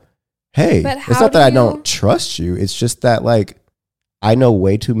about, hey, it's not that I don't trust you. It's just that, like, I know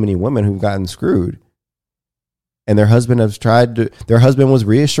way too many women who've gotten screwed and their husband was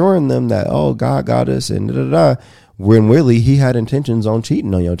reassuring them that, oh, God got us and da-da-da. When really he had intentions on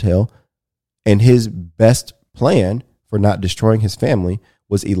cheating on your tail, and his best plan for not destroying his family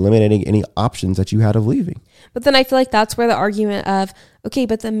was eliminating any options that you had of leaving. But then I feel like that's where the argument of, okay,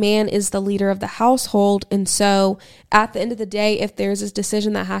 but the man is the leader of the household. And so at the end of the day, if there's this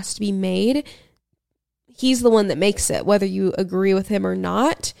decision that has to be made, he's the one that makes it, whether you agree with him or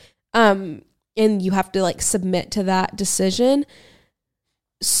not. And you have to like submit to that decision.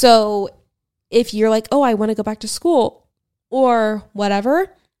 So if you're like, oh, I want to go back to school or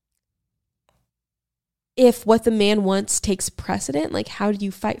whatever, if what the man wants takes precedent, like how do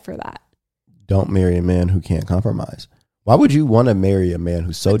you fight for that? Don't marry a man who can't compromise. Why would you want to marry a man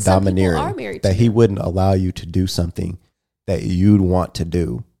who's so domineering that he wouldn't allow you to do something that you'd want to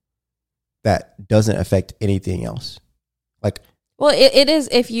do that doesn't affect anything else? Like, well, it is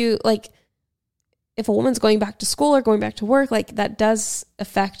if you like, if a woman's going back to school or going back to work, like that does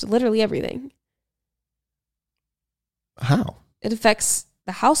affect literally everything. How? It affects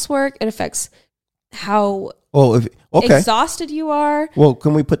the housework. It affects how exhausted you are. Well,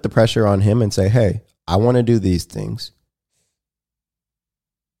 can we put the pressure on him and say, hey, I want to do these things.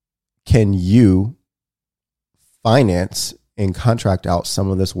 Can you finance and contract out some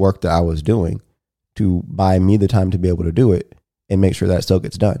of this work that I was doing to buy me the time to be able to do it and make sure that it still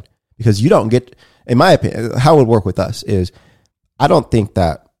gets done? Because you don't get, in my opinion, how it would work with us is I don't think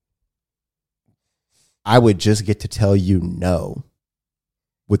that I would just get to tell you no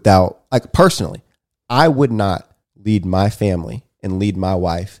without, like, personally, I would not lead my family and lead my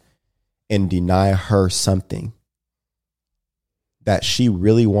wife and deny her something that she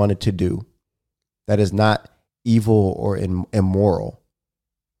really wanted to do that is not evil or immoral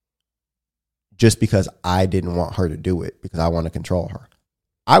just because I didn't want her to do it because I want to control her.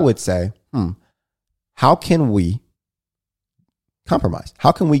 I would say, how can we compromise?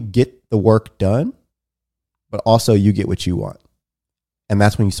 How can we get the work done, but also you get what you want? And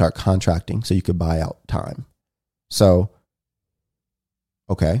that's when you start contracting so you could buy out time. So,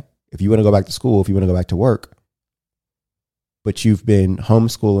 okay, if you want to go back to school, if you want to go back to work, but you've been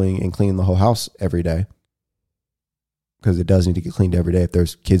homeschooling and cleaning the whole house every day, because it does need to get cleaned every day if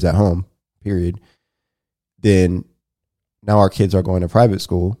there's kids at home, period, then now our kids are going to private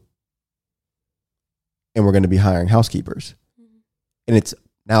school and we're going to be hiring housekeepers. Mm-hmm. And it's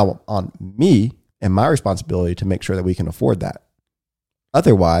now on me and my responsibility to make sure that we can afford that.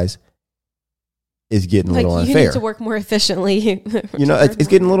 otherwise is getting a little unfair. You need to work more efficiently. It's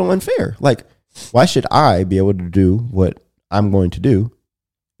getting a little unfair. Like, why should I be able to do what I'm going to do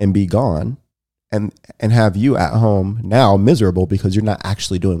and be gone and have you at home now miserable because you're not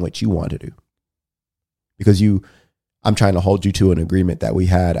actually doing what you want to do? Because I'm trying to hold you to an agreement that we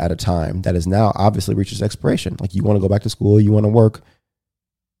had at a time that is now obviously reached its expiration. Like, you want to go back to school, you want to work.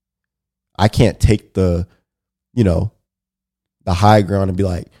 I can't take the high ground and be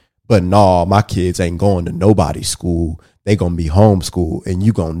like, but no, my kids ain't going to nobody's school. They going to be homeschooled and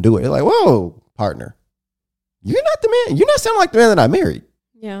you going to do it. It's like, whoa, partner. You're not the man. You're not sounding like the man that I married.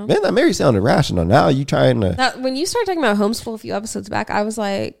 Yeah. Man that I married sounded rational. Now you trying to. When you started talking about homeschool a few episodes back, I was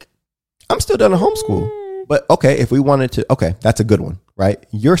like, I'm still done a homeschool. But okay, if we wanted to, okay, that's a good one, right?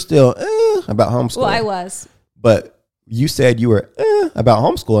 You're still about homeschooling. Well, I was. But you said you were about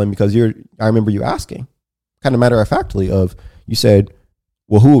homeschooling because I remember you asking, kind of matter of factly, you said,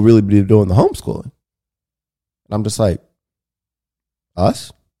 well, who will really be doing the homeschooling? And I'm just like,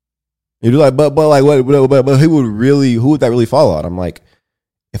 us? You're like, but like, what? But who would that really fall on? I'm like,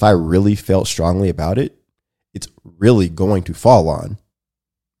 if I really felt strongly about it, it's really going to fall on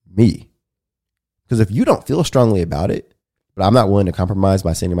me. Because if you don't feel strongly about it, but I'm not willing to compromise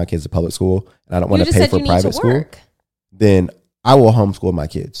by sending my kids to public school, and I don't want to pay for private school, then I will homeschool my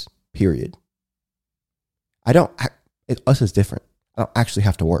kids, period. Us is different. I don't actually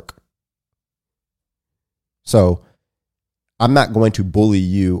have to work. So I'm not going to bully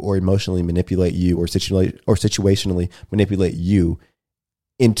you or emotionally manipulate you or situationally manipulate you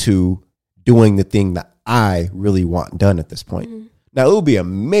into doing the thing that I really want done at this point. Mm-hmm. Now, it would be a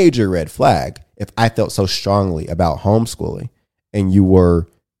major red flag if I felt so strongly about homeschooling and you were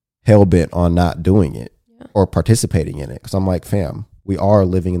hell-bent on not doing it or participating in it. Because I'm like, fam, we are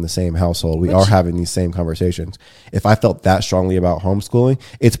living in the same household. We are having these same conversations. If I felt that strongly about homeschooling,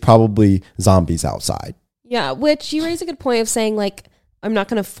 it's probably zombies outside. Yeah, which you raise a good point of saying, like, I'm not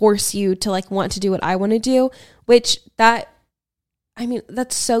going to force you to, like, want to do what I want to do, which that's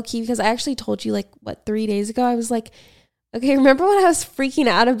so key because I actually told you, 3 days ago, I was like, okay, remember when I was freaking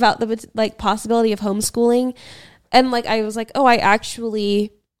out about the, possibility of homeschooling? And, I was like, oh, I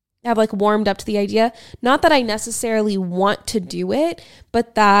actually have, warmed up to the idea. Not that I necessarily want to do it,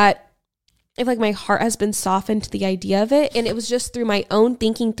 but that if, my heart has been softened to the idea of it. And it was just through my own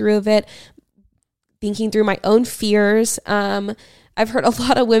thinking through of it, thinking through my own fears. I've heard a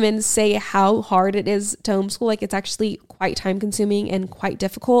lot of women say how hard it is to homeschool. It's actually quite time consuming and quite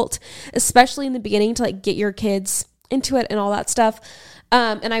difficult, especially in the beginning to, get your kids into it and all that stuff.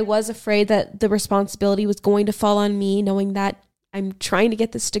 And I was afraid that the responsibility was going to fall on me, knowing that I'm trying to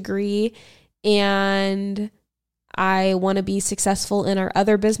get this degree and I want to be successful in our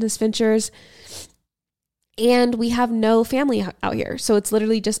other business ventures. And we have no family out here. So it's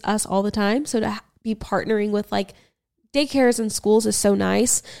literally just us all the time. So to be partnering with daycares and schools is so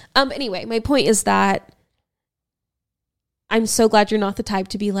nice. Anyway, my point is that I'm so glad you're not the type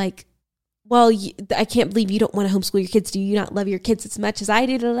to be like, well, I can't believe you don't want to homeschool your kids. Do you not love your kids as much as I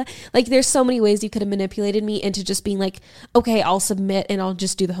do? There's so many ways you could have manipulated me into just being like, okay, I'll submit and I'll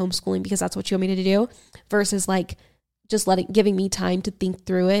just do the homeschooling because that's what you want me to do, versus just giving me time to think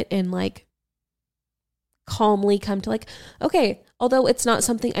through it and calmly come to okay, although it's not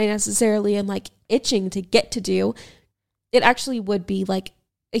something I necessarily am itching to get to do, it actually would be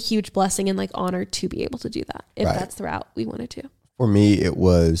a huge blessing and honor to be able to do that if that's the route we wanted to. For me, it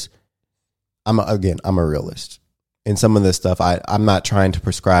was, I'm a realist. In some of this stuff, I'm not trying to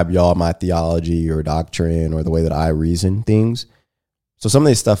prescribe y'all my theology or doctrine or the way that I reason things. So some of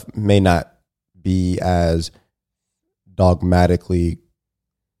this stuff may not be as dogmatically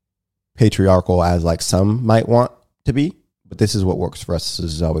patriarchal as some might want to be, but this is what works for us.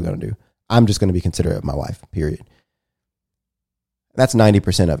 This is all we're going to do. I'm just going to be considerate of my wife, period. That's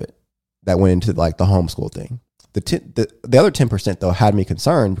 90% of it that went into the homeschool thing. The other 10% though had me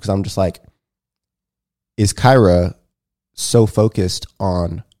concerned because I'm just is Kyra so focused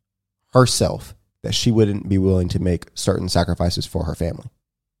on herself that she wouldn't be willing to make certain sacrifices for her family?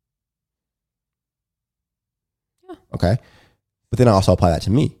 Yeah. Okay. But then I also apply that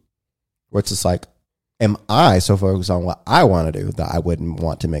to me, where it's just am I so focused on what I want to do that I wouldn't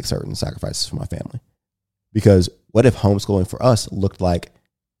want to make certain sacrifices for my family? Because what if homeschooling for us looked like,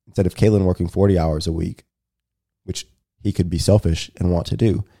 instead of Kalen working 40 hours a week, which he could be selfish and want to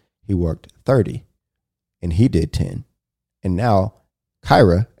do, he worked 30 and he did 10. And now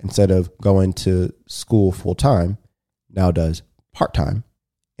Kyra, instead of going to school full time, now does part time.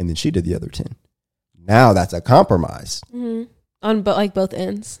 And then she did the other 10. Now that's a compromise. Mm-hmm. On both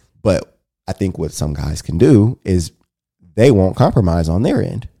ends. But I think what some guys can do is they won't compromise on their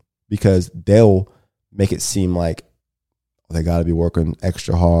end because they'll make it seem like they got to be working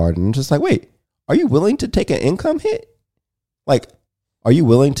extra hard. And just like, wait, are you willing to take an income hit? Like, are you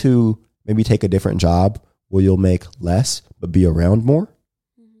willing to maybe take a different job where you'll make less but be around more?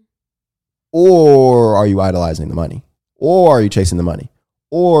 Mm-hmm. Or are you idolizing the money? Or are you chasing the money?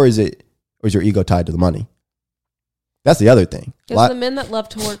 Or is your ego tied to the money? That's the other thing. Because the men that love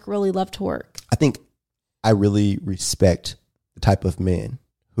to work really love to work. I think I really respect the type of men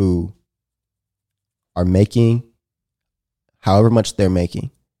who are making however much they're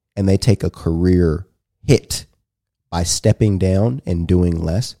making, and they take a career hit by stepping down and doing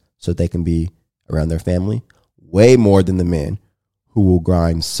less so they can be around their family, way more than the men who will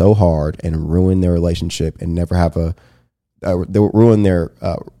grind so hard and ruin their relationship and never have they'll ruin their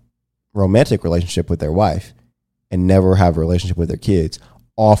romantic relationship with their wife and never have a relationship with their kids,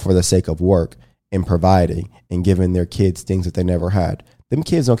 all for the sake of work and providing and giving their kids things that they never had. Them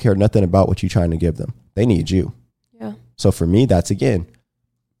kids don't care nothing about what you're trying to give them. They need you. Yeah. So for me, that's, again,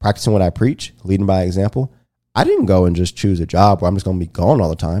 practicing what I preach, leading by example. I didn't go and just choose a job where I'm just going to be gone all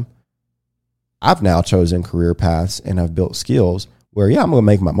the time. I've now chosen career paths and I've built skills where, yeah, I'm going to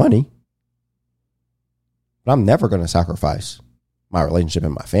make my money, but I'm never going to sacrifice my relationship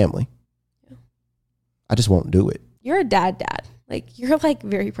and my family. Yeah. I just won't do it. You're a dad. Like, you're like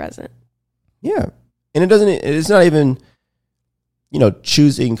very present. Yeah. And it's not even,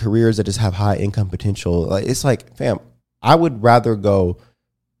 choosing careers that just have high income potential. Like, it's like, fam, I would rather go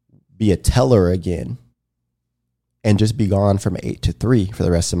be a teller again and just be gone from 8 to 3 for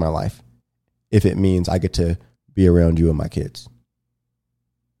the rest of my life if it means I get to be around you and my kids.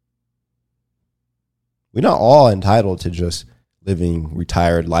 We're not all entitled to just living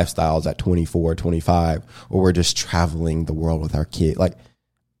retired lifestyles at 24, 25, or we're just traveling the world with our kid. Like,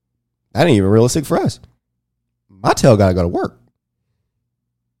 that ain't even realistic for us. My tail got to go to work.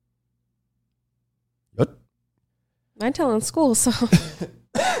 What? My tail in school, so.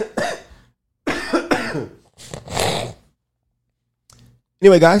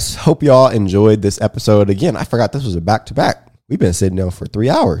 Anyway, guys, hope y'all enjoyed this episode. Again, I forgot this was a back-to-back. We've been sitting down for 3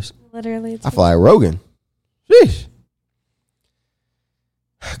 hours. Literally. I feel like Rogan. Sheesh.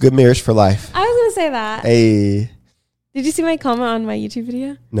 Good marriage for life. I was going to say that. Hey. Did you see my comment on my YouTube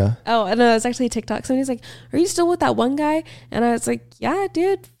video? No. Oh, no, it's actually TikTok. Somebody's like, are you still with that one guy? And I was like, yeah,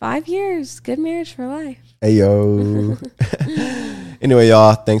 dude, 5 years. Good marriage for life. Hey, yo. Anyway,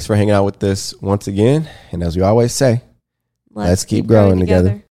 y'all, thanks for hanging out with us once again. And as we always say, let's keep growing together.